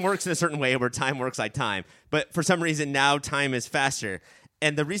 Time works in a certain way where time works like time, but for some reason now time is faster.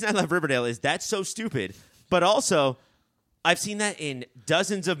 And the reason I love Riverdale is that's so stupid, but also I've seen that in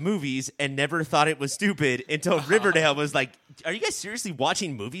dozens of movies and never thought it was stupid until Riverdale was like, are you guys seriously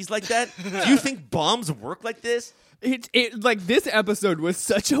watching movies like that? Do you think bombs work like this? It like this episode was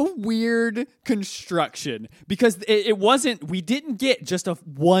such a weird construction because it wasn't. We didn't get just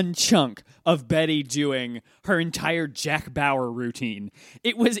one chunk of Betty doing her entire Jack Bauer routine.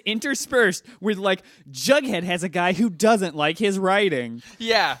 It was interspersed with like Jughead has a guy who doesn't like his writing.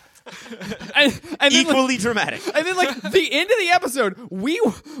 Yeah. And Equally dramatic. And then, like, the end of the episode, we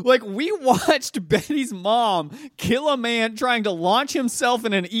watched Betty's mom kill a man trying to launch himself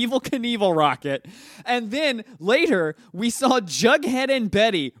in an Evel Knievel rocket. And then later, we saw Jughead and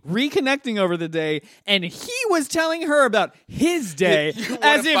Betty reconnecting over the day, and he was telling her about his day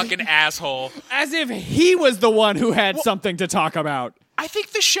What a fucking asshole. as if he was the one who had something to talk about. I think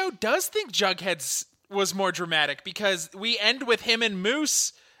the show does think Jughead's was more dramatic because we end with him and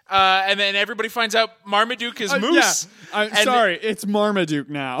Moose. And then everybody finds out Marmaduke is Moose. Yeah. I'm sorry, it's Marmaduke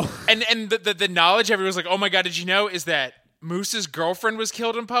now. And the knowledge everyone's like, oh my God, did you know? Is that Moose's girlfriend was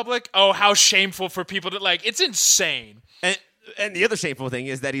killed in public? Oh, how shameful for people to like. It's insane. And the other shameful thing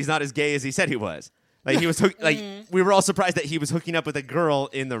is that he's not as gay as he said he was. Like he was we were all surprised that he was hooking up with a girl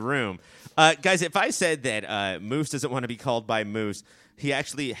in the room. Guys, if I said that Moose doesn't want to be called by Moose, he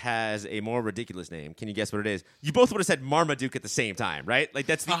actually has a more ridiculous name. Can you guess what it is? You both would have said Marmaduke at the same time, right? Like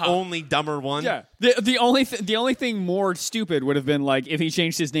that's the only dumber one. Yeah. The only thing more stupid would have been like if he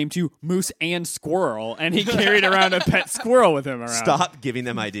changed his name to Moose and Squirrel and he carried around a pet squirrel with him around. Stop giving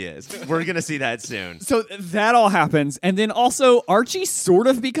them ideas. We're gonna see that soon. So that all happens, and then also Archie sort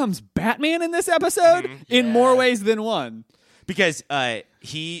of becomes Batman in this episode in more ways than one. Because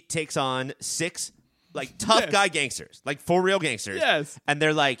he takes on 6 like tough guy gangsters, like for real gangsters. Yes. And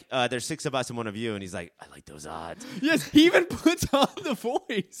they're like, there's 6 of us and 1 of you. And he's like, I like those odds. Yes, he even puts on the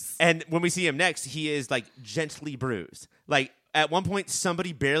voice. And when we see him next, he is like gently bruised. Like at one point,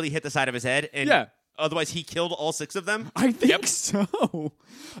 somebody barely hit the side of his head. And otherwise, he killed all 6 of them. I think so.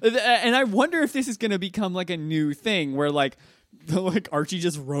 And I wonder if this is going to become like a new thing where like Archie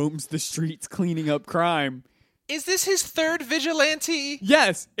just roams the streets cleaning up crime. Is this his third vigilante?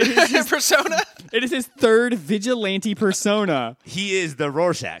 Yes. It is his persona? It is his third vigilante persona. He is the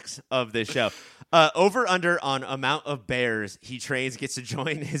Rorschachs of this show. Over under on amount of bears he trains gets to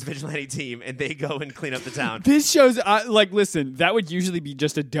join his vigilante team, and they go and clean up the town. This shows, listen, that would usually be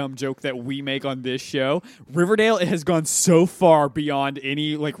just a dumb joke that we make on this show. Riverdale, it has gone so far beyond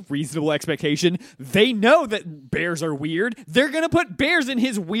any reasonable expectation. They know that bears are weird. They're going to put bears in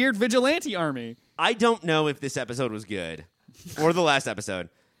his weird vigilante army. I don't know if this episode was good or the last episode,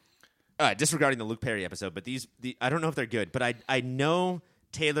 disregarding the Luke Perry episode, but I don't know if they're good, but I know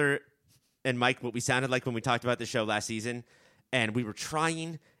Taylor and Mike what we sounded like when we talked about the show last season, and we were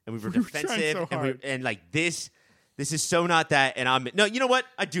trying and we were defensive so hard. and this is so not that. And you know what?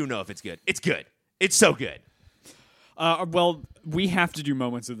 I do know if it's good. It's good. It's so good. Well, we have to do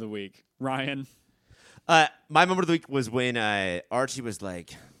moments of the week. Ryan? My moment of the week was when Archie was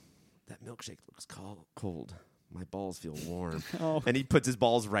like, that milkshake looks cold. My balls feel warm. And he puts his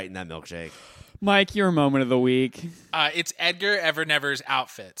balls right in that milkshake. Mike, your moment of the week. It's Edgar Evernever's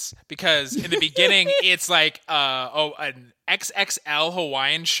outfits. Because in the beginning, it's like an XXL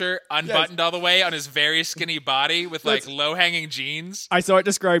Hawaiian shirt unbuttoned all the way on his very skinny body with low-hanging jeans. I saw it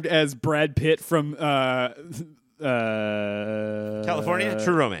described as Brad Pitt from... California?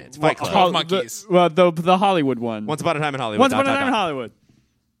 True Romance. Fight Club. 12 Monkeys. The Hollywood one. Once Upon a Time in Hollywood. Once Upon a Time in Hollywood.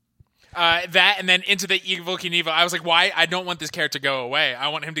 That and then into the Evel Knievel. I was like, why? I don't want this character to go away. I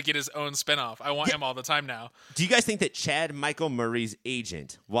want him to get his own spinoff. I want him all the time now. Do you guys think that Chad Michael Murray's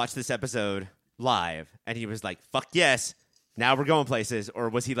agent watched this episode live and he was like, fuck yes, now we're going places? Or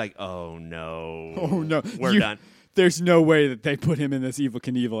was he like, oh no, we're done? There's no way that they put him in this Evel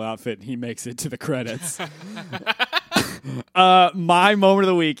Knievel outfit and he makes it to the credits. My moment of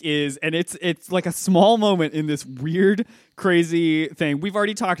the week is, and it's like a small moment in this weird, crazy thing. We've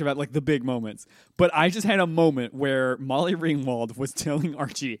already talked about the big moments, but I just had a moment where Molly Ringwald was telling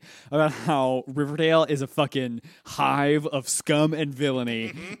Archie about how Riverdale is a fucking hive of scum and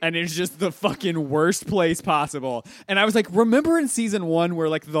villainy, and it's just the fucking worst place possible. And I was like, remember in season 1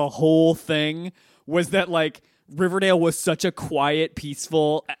 where the whole thing was that Riverdale was such a quiet,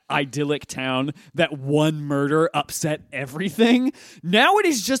 peaceful, idyllic town that one murder upset everything. Now it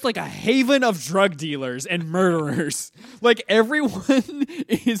is just a haven of drug dealers and murderers. Everyone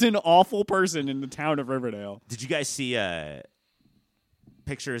is an awful person in the town of Riverdale. Did you guys see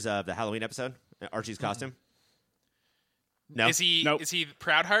pictures of the Halloween episode, Archie's costume? No. Is he Nope. is he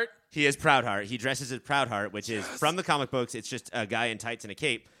Proudheart? He is Proudheart. He dresses as Proudheart, which is from the comic books. It's just a guy in tights and a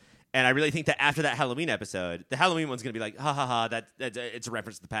cape. And I really think that after that Halloween episode, the Halloween one's going to be like, ha ha ha, it's a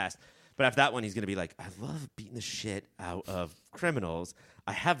reference to the past. But after that one, he's going to be like, I love beating the shit out of criminals.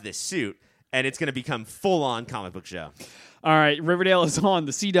 I have this suit. And it's going to become full-on comic book show. All right, Riverdale is on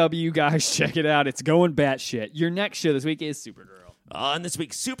the CW, guys. Check it out. It's going batshit. Your next show this week is Supergirl. On this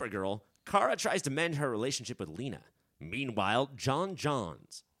week's Supergirl, Kara tries to mend her relationship with Lena. Meanwhile, John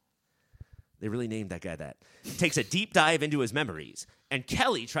Johns, they really named that guy that, takes a deep dive into his memories. And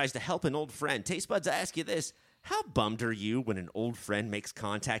Kelly tries to help an old friend. Taste Buds, I ask you this. How bummed are you when an old friend makes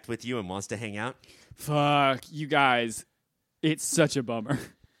contact with you and wants to hang out? Fuck, you guys. It's such a bummer.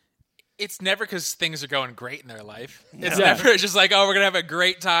 It's never because things are going great in their life. It's Yeah. never just like, oh, we're going to have a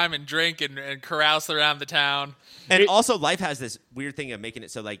great time and drink and carouse around the town. And also, life has this weird thing of making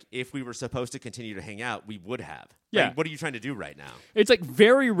it so, like, if we were supposed to continue to hang out, we would have. Yeah. Like, what are you trying to do right now? It's like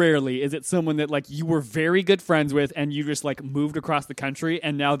very rarely is it someone that like you were very good friends with and you just like moved across the country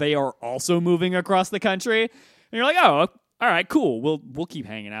and now they are also moving across the country. And you're like, oh, all right, cool. We'll keep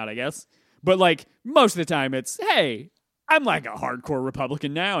hanging out, I guess. But like most of the time it's, hey, I'm like a hardcore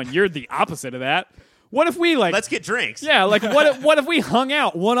Republican now and you're the opposite of that. What if we like Let's get drinks. yeah, like what if we hung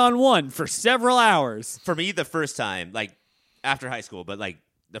out one-on-one for several hours? For me, the first time, like, after high school, but, like,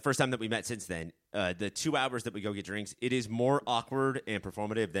 the first time that we met since then, the 2 hours that we go get drinks, it is more awkward and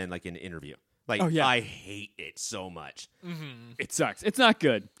performative than, like, an interview. Like, Oh, yeah. I hate it so much. It sucks. It's not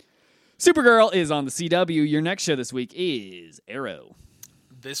good. Supergirl is on the CW. Your next show this week is Arrow.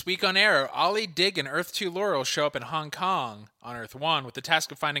 This week on Arrow, Ollie, Dig, and Earth 2 Laurel show up in Hong Kong on Earth 1 with the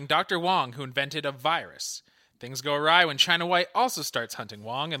task of finding Dr. Wong, who invented a virus. Things go awry when China White also starts hunting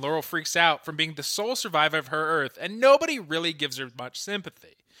Wong, and Laurel freaks out from being the sole survivor of her Earth, and nobody really gives her much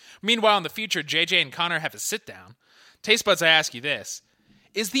sympathy. Meanwhile, in the future, JJ and Connor have a sit-down. Taste Buds, I ask you this.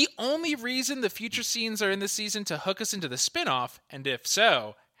 Is the only reason the future scenes are in this season to hook us into the spinoff? And if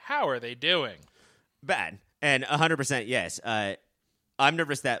so, how are they doing? Bad. And 100% yes. I'm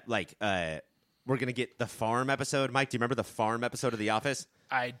nervous that, like, we're going to get the farm episode. Mike, do you remember the farm episode of The Office?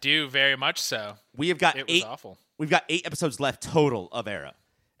 I do, very much so. We have got It was awful. We've got 8 episodes left total of Arrow.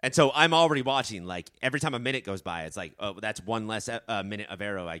 And so I'm already watching, like, every time a minute goes by, it's like, oh, that's one less minute of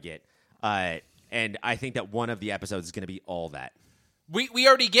Arrow I get. And I think that one of the episodes is going to be all that. We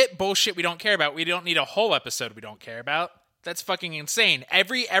already get bullshit we don't care about. We don't need a whole episode we don't care about. That's fucking insane.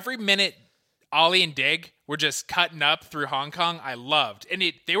 Every minute Ollie and Dig were just cutting up through Hong Kong, I loved. And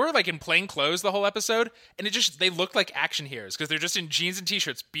they were like in plain clothes the whole episode, and they looked like action heroes because they're just in jeans and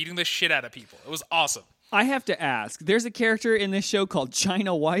t-shirts beating the shit out of people. It was awesome. I have to ask, there's a character in this show called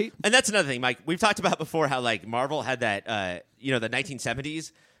China White. And that's another thing, Mike. We've talked about before how, like, Marvel had that, the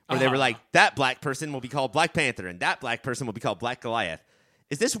 1970s where they were like, that black person will be called Black Panther and that black person will be called Black Goliath.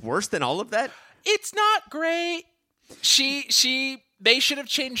 Is this worse than all of that? It's not great. They should have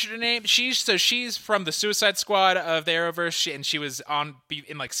changed her name. She's from the Suicide Squad of the Arrowverse, and she was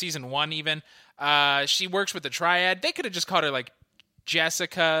in like season 1 even. She works with the Triad. They could have just called her like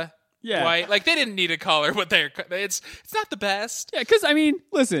Jessica White. Like they didn't need to call her what it's not the best. Yeah, because I mean,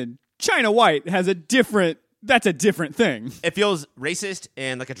 listen, China White has that's a different thing. It feels racist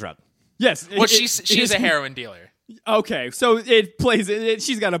and like a drug. Yes. Well, she's a heroin dealer. Okay, so it plays.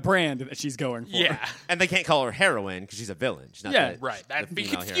 She's got a brand that she's going for. Yeah. And they can't call her heroine because she's a villain. She's not Yeah, Right. That'd be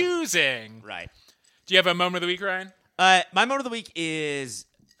female hero. confusing. Right. Do you have a moment of the week, Ryan? My moment of the week is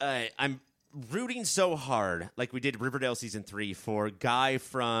I'm rooting so hard, like we did Riverdale season 3, for Guy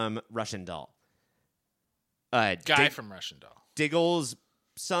from Russian Doll. Guy from Russian Doll. Diggle's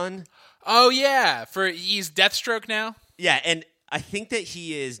son. Oh yeah, he's Deathstroke now. Yeah, and I think that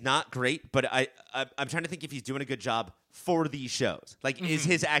he is not great, but I'm trying to think if he's doing a good job for these shows. Like, is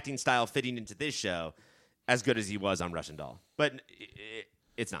his acting style fitting into this show as good as he was on Russian Doll? But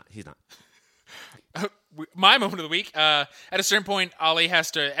it's not. He's not. My moment of the week, at a certain point,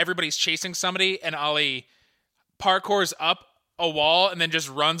 everybody's chasing somebody, and Ollie parkours up a wall and then just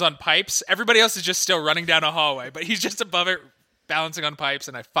runs on pipes. Everybody else is just still running down a hallway, but he's just above it, balancing on pipes,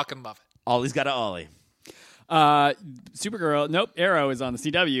 and I fucking love it. Ollie's got a Ollie. Supergirl. Nope. Arrow is on the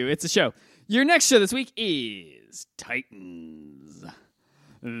CW. It's a show. Your next show this week is Titans.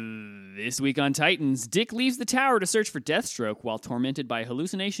 This week on Titans, Dick leaves the tower to search for Deathstroke while tormented by a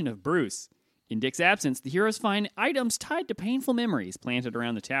hallucination of Bruce. In Dick's absence, the heroes find items tied to painful memories planted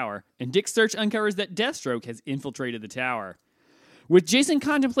around the tower, and Dick's search uncovers that Deathstroke has infiltrated the tower. With Jason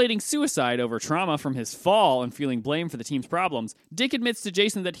contemplating suicide over trauma from his fall and feeling blame for the team's problems, Dick admits to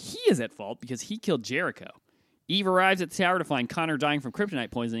Jason that he is at fault because he killed Jericho. Eve arrives at the tower to find Connor dying from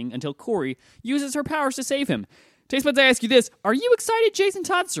kryptonite poisoning until Corey uses her powers to save him. Taste buds, I ask you this. Are you excited Jason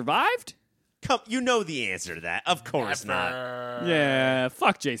Todd survived? Come, you know the answer to that. Of course not. Yeah,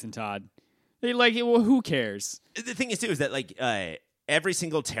 fuck Jason Todd. Well, who cares? The thing is, too, is that, like, every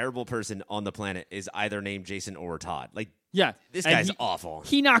single terrible person on the planet is either named Jason or Todd. Like, Yeah. this and guy's awful.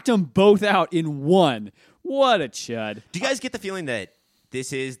 He knocked them both out in one. What a chud. Do you guys get the feeling that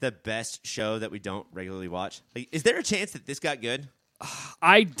this is the best show that we don't regularly watch? Like, is there a chance that this got good?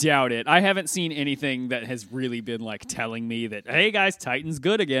 I doubt it. I haven't seen anything that has really been like telling me that, hey guys, Titan's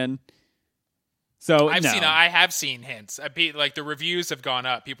good again. So I no. have seen hints. Like the reviews have gone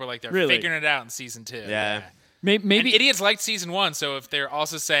up. People are like they're Really? figuring it out in season 2. Yeah. Maybe And idiots liked season 1, so if they're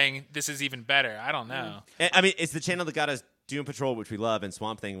also saying this is even better, I don't know. I mean, it's the channel that got us Doom Patrol, which we love, and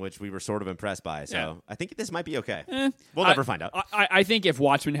Swamp Thing, which we were sort of impressed by. So Yeah. I think this might be okay. We'll never find out. I think if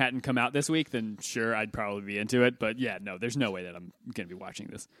Watchmen hadn't come out this week, then sure, I'd probably be into it. But yeah, no, there's no way that I'm going to be watching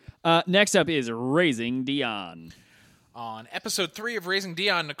this. Next up is Raising Dion. On episode 3 of Raising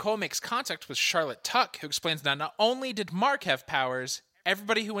Dion, Nicole makes contact with Charlotte Tuck, who explains that not only did Mark have powers,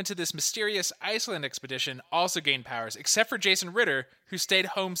 everybody who went to this mysterious Iceland expedition also gained powers, except for Jason Ritter, who stayed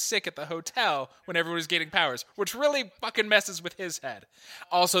home sick at the hotel when everyone was gaining powers, which really fucking messes with his head.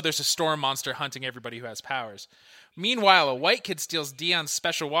 Also, there's a storm monster hunting everybody who has powers. Meanwhile, a white kid steals Dion's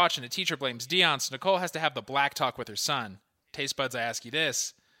special watch and a teacher blames Dion, so Nicole has to have the black talk with her son. Taste buds, I ask you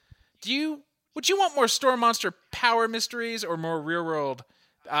this. Would you want more storm monster power mysteries or more real world,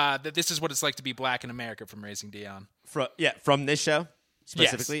 that this is what it's like to be black in America from Raising Dion? From this show?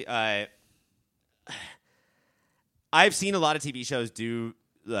 Specifically, Yes. I've seen a lot of TV shows do,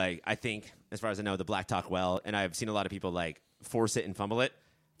 like, I think, as far as I know, the black talk well, and I've seen a lot of people, like, force it and fumble it.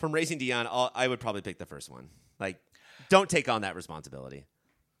 From Raising Dion, I would probably pick the first one. Like, don't take on that responsibility.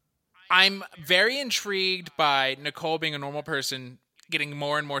 I'm very intrigued by Nicole being a normal person getting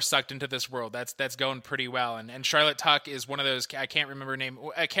more and more sucked into this world. That's going pretty well. And Charlotte Tuck is one of those, I can't remember her name,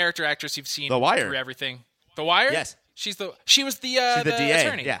 a character actress you've seen The Wire. through everything. The Wire? Yes. She was She's the the DA.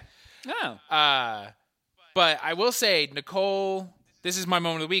 attorney. Yeah. Oh. But I will say, Nicole, this is my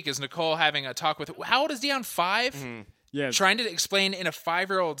moment of the week, is Nicole having a talk with, how old is Dion? 5? Mm-hmm. Yeah. Trying to explain in a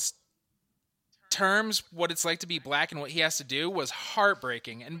 5-year-old's terms what it's like to be black and what he has to do was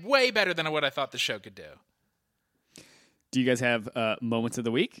heartbreaking and way better than what I thought the show could do. Do you guys have moments of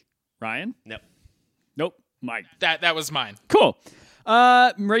the week? Ryan? Nope. Nope. Mike. That was mine. Cool.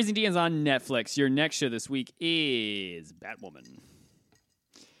 Raising Dion's on Netflix. Your next show this week is Batwoman.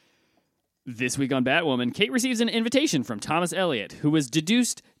 This week on Batwoman, Kate receives an invitation from Thomas Elliot, who has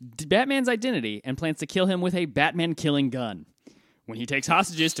deduced Batman's identity and plans to kill him with a Batman-killing gun. When he takes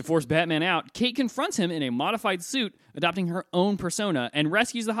hostages to force Batman out, Kate confronts him in a modified suit, adopting her own persona, and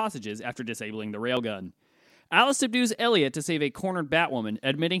rescues the hostages after disabling the railgun. Alice subdues Elliot to save a cornered Batwoman,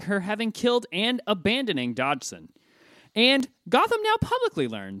 admitting her having killed and abandoning Dodgson. And Gotham now publicly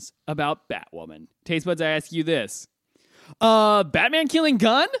learns about Batwoman. Taste buds, I ask you this. Batman killing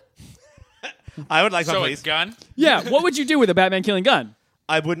gun? I would like So one, a please. gun? Yeah, what would you do with a Batman killing gun?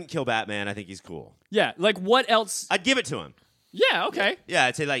 I wouldn't kill Batman. I think he's cool. Yeah, like what else? I'd give it to him. Yeah, okay. Yeah,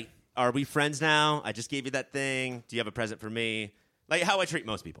 I'd say, like, are we friends now? I just gave you that thing. Do you have a present for me? Like, how I treat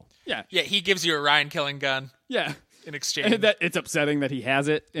most people. Yeah, Yeah, he gives you a Ryan killing gun yeah. in exchange. It's upsetting that he has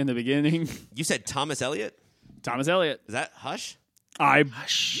it in the beginning. You said Thomas Elliot? Thomas Elliot. Is that Hush? I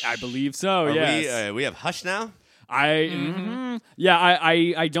believe so, Are yes. we have Hush now? Yeah,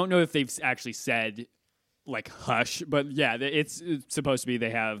 I don't know if they've actually said like Hush, but yeah, it's supposed to be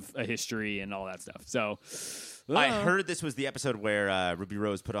they have a history and all that stuff. So I heard this was the episode where Ruby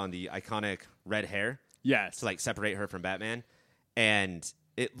Rose put on the iconic red hair yes. to, like, separate her from Batman. And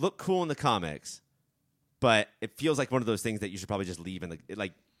it looked cool in the comics, but it feels like one of those things that you should probably just leave in the,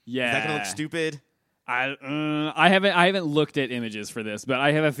 like, Yeah. is that going to look stupid? I haven't looked at images for this, but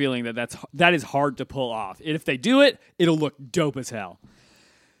I have a feeling that is hard to pull off. If they do it, it'll look dope as hell.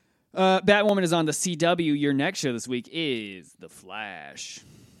 Batwoman is on the CW. Your next show this week is The Flash.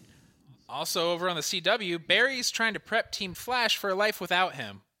 Also over on the CW, Barry's trying to prep Team Flash for a life without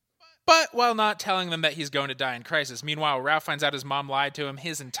him. But while not telling them that he's going to die in crisis. Meanwhile, Ralph finds out his mom lied to him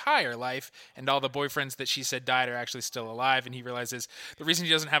his entire life, and all the boyfriends that she said died are actually still alive, and he realizes the reason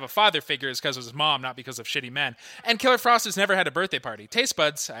he doesn't have a father figure is because of his mom, not because of shitty men. And Killer Frost has never had a birthday party. Taste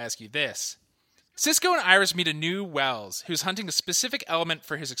buds, I ask you this. Cisco and Iris meet a new Wells, who's hunting a specific element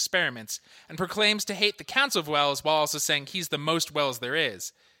for his experiments, and proclaims to hate the Council of Wells while also saying he's the most Wells there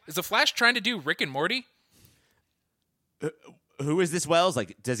is. Is the Flash trying to do Rick and Morty? Who is this Wells?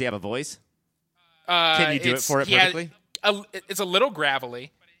 Like, does he have a voice? Can you do it for it perfectly? It's a little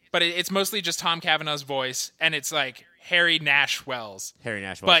gravelly, but it's mostly just Tom Cavanaugh's voice, and it's like Harry Nash Wells. Harry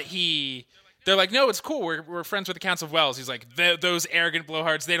Nash. But they're like, no, it's cool. We're friends with the Counts of Wells. He's like, those arrogant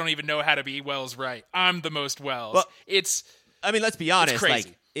blowhards, they don't even know how to be Wells right. I'm the most Wells. Well, let's be honest. crazy.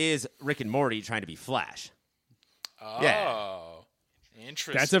 Like, is Rick and Morty trying to be Flash? Oh, Yeah.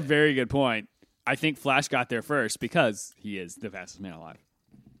 interesting. That's a very good point. I think Flash got there first because he is the fastest man alive.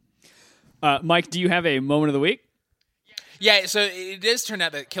 Mike, do you have a moment of the week? Yeah, so it does turn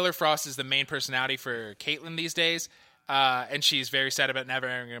out that Killer Frost is the main personality for Caitlin these days, and she's very sad about never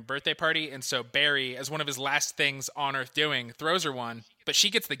having a birthday party, and so Barry, as one of his last things on Earth doing, throws her one, but she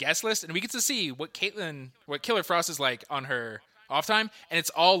gets the guest list, and we get to see what Killer Frost is like on her off time, and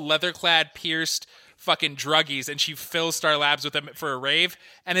it's all leather-clad, pierced fucking druggies, and she fills Star Labs with them for a rave,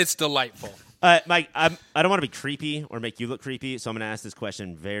 and it's delightful. Mike, I don't want to be creepy or make you look creepy, so I'm going to ask this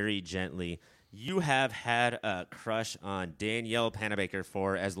question very gently. You have had a crush on Danielle Panabaker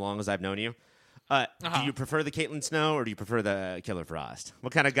for as long as I've known you. Do you prefer the Caitlin Snow or do you prefer the Killer Frost?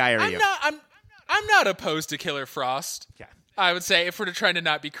 What kind of guy are you? I'm not opposed to Killer Frost. Okay. I would say if we're trying to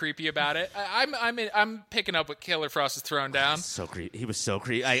not be creepy about it, I'm picking up what Killer Frost is throwing down. So creepy. He was so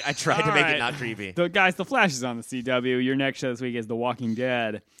creepy. I tried to make it not creepy. Guys, The Flash is on the CW. Your next show this week is The Walking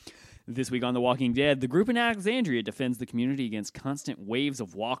Dead. This week on The Walking Dead, the group in Alexandria defends the community against constant waves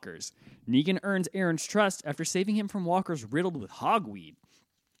of walkers. Negan earns Aaron's trust after saving him from walkers riddled with hogweed.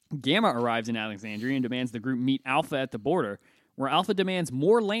 Gamma arrives in Alexandria and demands the group meet Alpha at the border, where Alpha demands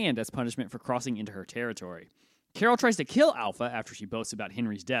more land as punishment for crossing into her territory. Carol tries to kill Alpha after she boasts about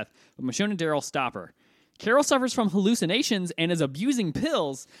Henry's death, but Michonne and Daryl stop her. Carol suffers from hallucinations and is abusing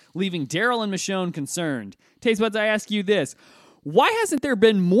pills, leaving Daryl and Michonne concerned. Taste Buds, I ask you this. Why hasn't there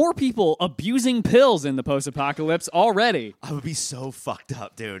been more people abusing pills in the post-apocalypse already? I would be so fucked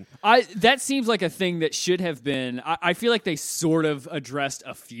up, dude. That seems like a thing that should have been. I feel like they sort of addressed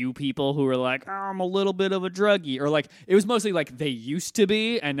a few people who were like, oh, I'm a little bit of a druggie. Or like, it was mostly like they used to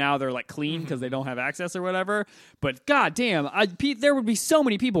be, and now they're like clean because they don't have access or whatever. But goddamn, there would be so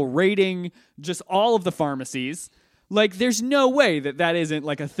many people raiding just all of the pharmacies. Like, there's no way that isn't,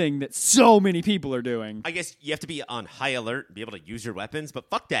 like, a thing that so many people are doing. I guess you have to be on high alert, be able to use your weapons, but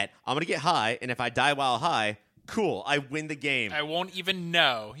fuck that. I'm going to get high, and if I die while high, cool, I win the game. I won't even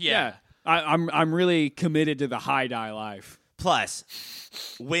know. Yeah. I'm really committed to the high die life. Plus,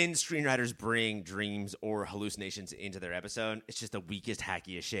 when screenwriters bring dreams or hallucinations into their episode, it's just the weakest,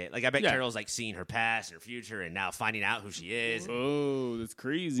 hackiest shit. Like, I bet Carol's, like, seeing her past, her future, and now finding out who she is. Oh, that's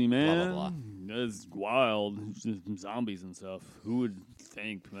crazy, man. Blah, blah, blah. That's wild. Just zombies and stuff. Who would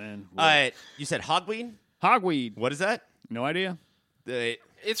think, man? You said hogweed? Hogweed. What is that? No idea.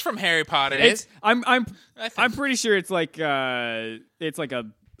 It's from Harry Potter. I'm pretty sure it's like an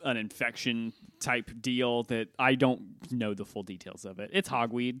infection type deal that I don't know the full details of it. It's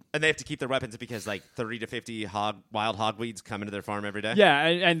hogweed. And they have to keep their weapons because like 30 to 50 wild hogweeds come into their farm every day? Yeah,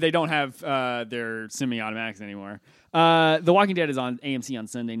 and they don't have their semi-automatics anymore. The Walking Dead is on AMC on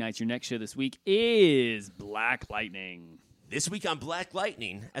Sunday nights. Your next show this week is Black Lightning. This week on Black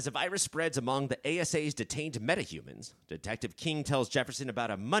Lightning, as a virus spreads among the ASA's detained metahumans, Detective King tells Jefferson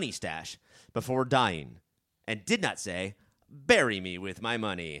about a money stash before dying and did not say, "Bury me with my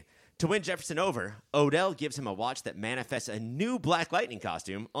money." To win Jefferson over, Odell gives him a watch that manifests a new Black Lightning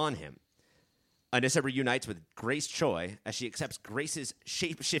costume on him. Anissa reunites with Grace Choi as she accepts Grace's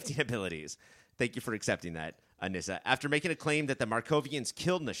shape-shifting abilities. Thank you for accepting that, Anissa. After making a claim that the Markovians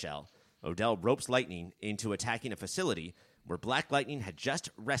killed Nichelle, Odell ropes Lightning into attacking a facility where Black Lightning had just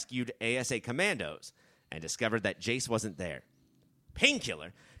rescued ASA commandos and discovered that Jace wasn't there.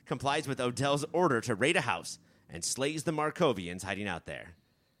 Painkiller complies with Odell's order to raid a house and slays the Markovians hiding out there.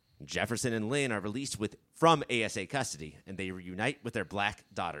 Jefferson and Lynn are released from ASA custody, and they reunite with their black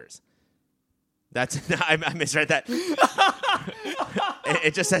daughters. I misread that.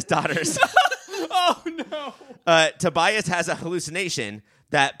 It just says daughters. Oh, no. Tobias has a hallucination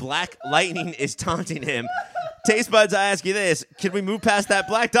that Black Lightning is taunting him. Taste Buds, I ask you this. Can we move past that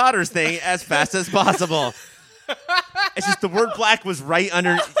black daughters thing as fast as possible? It's just the word black was right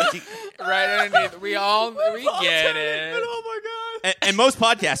under... Right underneath. We get it. Oh, my God. And most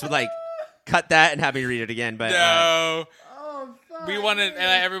podcasts would, like, cut that and have me read it again. But no. We want to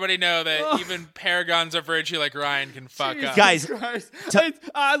let everybody know that even paragons of virtue like Ryan can fuck up. Guys, we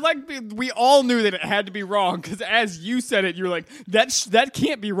all knew that it had to be wrong because as you said it, you were like, that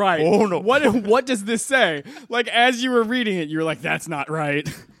can't be right. Oh, no. What does this say? Like, as you were reading it, you were like, that's not right.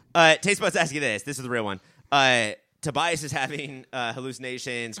 Taste Buds ask you this. This is the real one. Tobias is having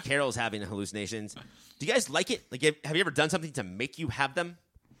hallucinations. Carol's having hallucinations. Do you guys like it? Like, have you ever done something to make you have them?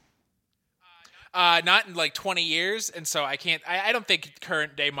 Not in like 20 years, and so I can't. I don't think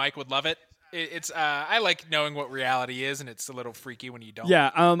current day Mike would love it. It's I like knowing what reality is, and it's a little freaky when you don't.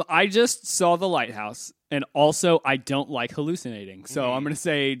 Yeah, I just saw The Lighthouse, and also I don't like hallucinating. So I'm going to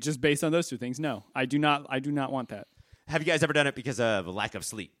say, just based on those two things, no, I do not want that. Have you guys ever done it because of a lack of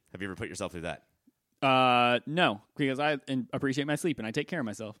sleep? Have you ever put yourself through that? No, because I appreciate my sleep and I take care of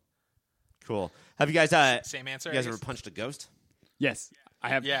myself. Cool. Have you guys Same answer? You guys ever punched a ghost? Yes, I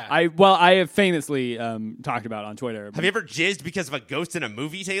have. Yeah. I have famously talked about on Twitter. Have you ever jizzed because of a ghost in a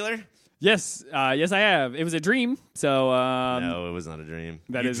movie, Taylor? Yes, yes, I have. It was a dream. So No, it was not a dream.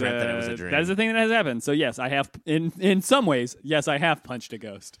 That You is dreamt that it was a dream. That is a thing that has happened. So yes, I have. In some ways, yes, I have punched a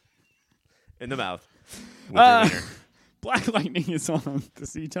ghost. In the mouth. With your wiener. Black Lightning is on the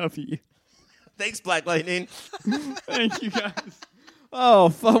CW. Thanks, Black Lightning. Thank you guys. Oh,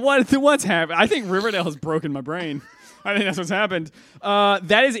 what's happened? I think Riverdale has broken my brain. I think that's what's happened.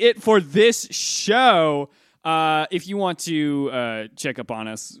 That is it for this show. If you want to check up on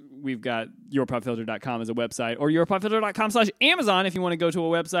us, we've got yourpopfilter.com as a website, or yourpopfilter.com/Amazon if you want to go to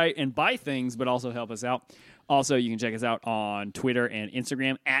a website and buy things, but also help us out. Also, you can check us out on Twitter and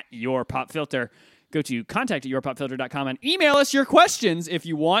Instagram at yourpopfilter. Go to contact@yourpopfilter.com and email us your questions if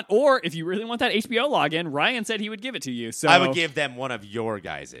you want, or if you really want that HBO login. Ryan said he would give it to you. So I would give them one of your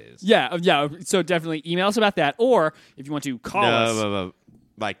guys's. Yeah. So definitely email us about that, or if you want to call us. No.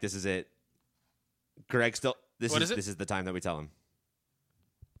 Mike, this is it. Greg still. This What is it? This is the time that we tell him.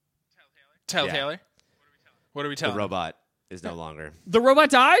 Tell Yeah. Taylor. What are we telling? The robot is no longer. The robot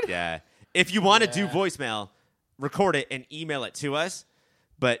died? Yeah. If you want to do voicemail, record it and email it to us.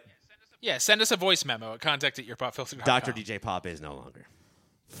 But Yeah, send us a voice memo at contact@yourpopfilter.com. Dr. DJ Pop is no longer.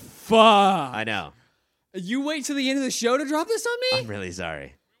 Fuck. I know. You wait till the end of the show to drop this on me? I'm really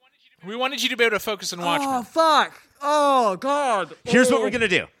sorry. We wanted you to be able to focus on Watchmen. Oh, fuck. Oh, God. Here's what we're going to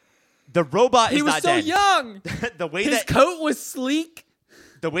do. The robot is He was not so dead. young. the way His that coat was sleek.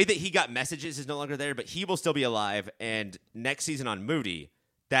 the way that he got messages is no longer there, but he will still be alive. And next season on Moody,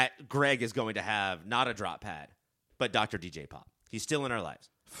 that Greg is going to have not a drop pad, but Dr. DJ Pop. He's still in our lives.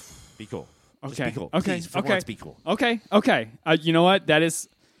 Be cool. Just Okay. be cool. Okay. Please, for okay. once, be cool. Okay. You know what? That is,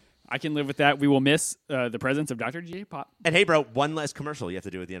 I can live with that. We will miss the presence of Dr. DJ Pop. And hey, bro, one less commercial you have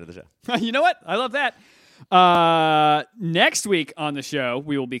to do at the end of the show. You know what? I love that. Next week on the show,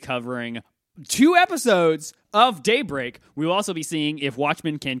 we will be covering 2 episodes of Daybreak. We will also be seeing if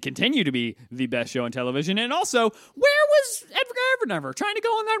Watchmen can continue to be the best show on television, and also, where was Edgar Evernever trying to go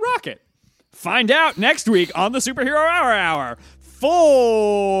on that rocket? Find out next week on the Superhero Hour.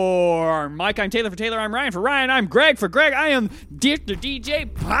 For Mike, I'm Taylor. For Taylor, I'm Ryan. For Ryan, I'm Greg. For Greg, I am Dr. DJ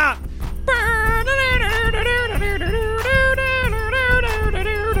Pop.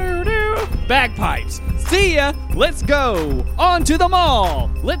 Bagpipes. See ya. Let's go on to the mall.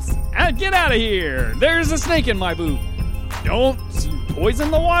 Let's get out of here. There's a snake in my boot. Don't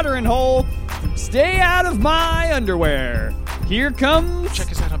poison the watering hole. Stay out of my underwear. Here comes. Check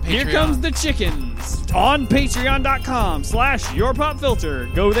us out on Patreon. Here comes the chickens on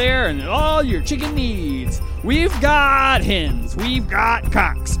patreon.com/yourpopfilter. Go there and all your chicken needs. We've got hens. We've got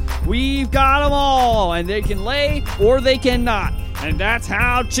cocks. We've got them all. And they can lay or they cannot. And that's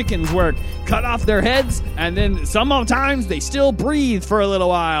how chickens work. Cut off their heads, and then sometimes they still breathe for a little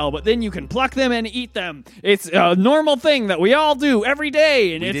while, but then you can pluck them and eat them. It's a normal thing that we all do every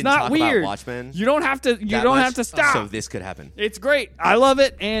day, and We it's didn't not talk about weird. Watchmen You don't have to. You that don't much, have to stop. So this could happen. It's great. I love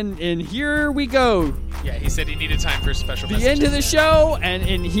it, and here we go. Yeah, he said he needed time for special The messages. end of the show, and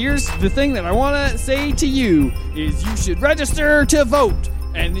here's the thing that I want to say to you is you should register to vote.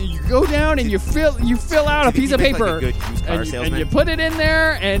 And you go down and you fill out a Do you piece of think you paper, make, like, a good used car and salesman? you put it in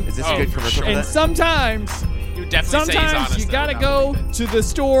there. And Is this Oh, a good commercial? sure. for and that? sometimes You definitely say he's honest. you though, gotta without go believing. to the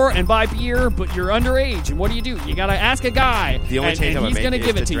store and buy beer, but you're underage. And what do? You gotta ask a guy. The only and, change I and would he's make gonna is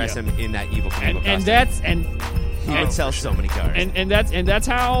give to it to dress you. him in that evil Cannibal And costume. that's he would sell so many cars. and that's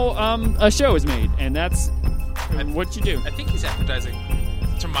how a show is made, and that's what you do. I think he's advertising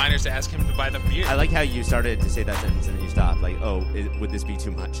to minors to ask him to buy them beer. I like how you started to say that sentence and then you stopped. Like, would this be too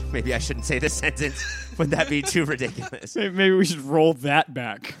much? Maybe I shouldn't say this sentence. Would that be too ridiculous? Maybe we should roll that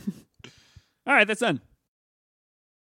back. All right, that's done.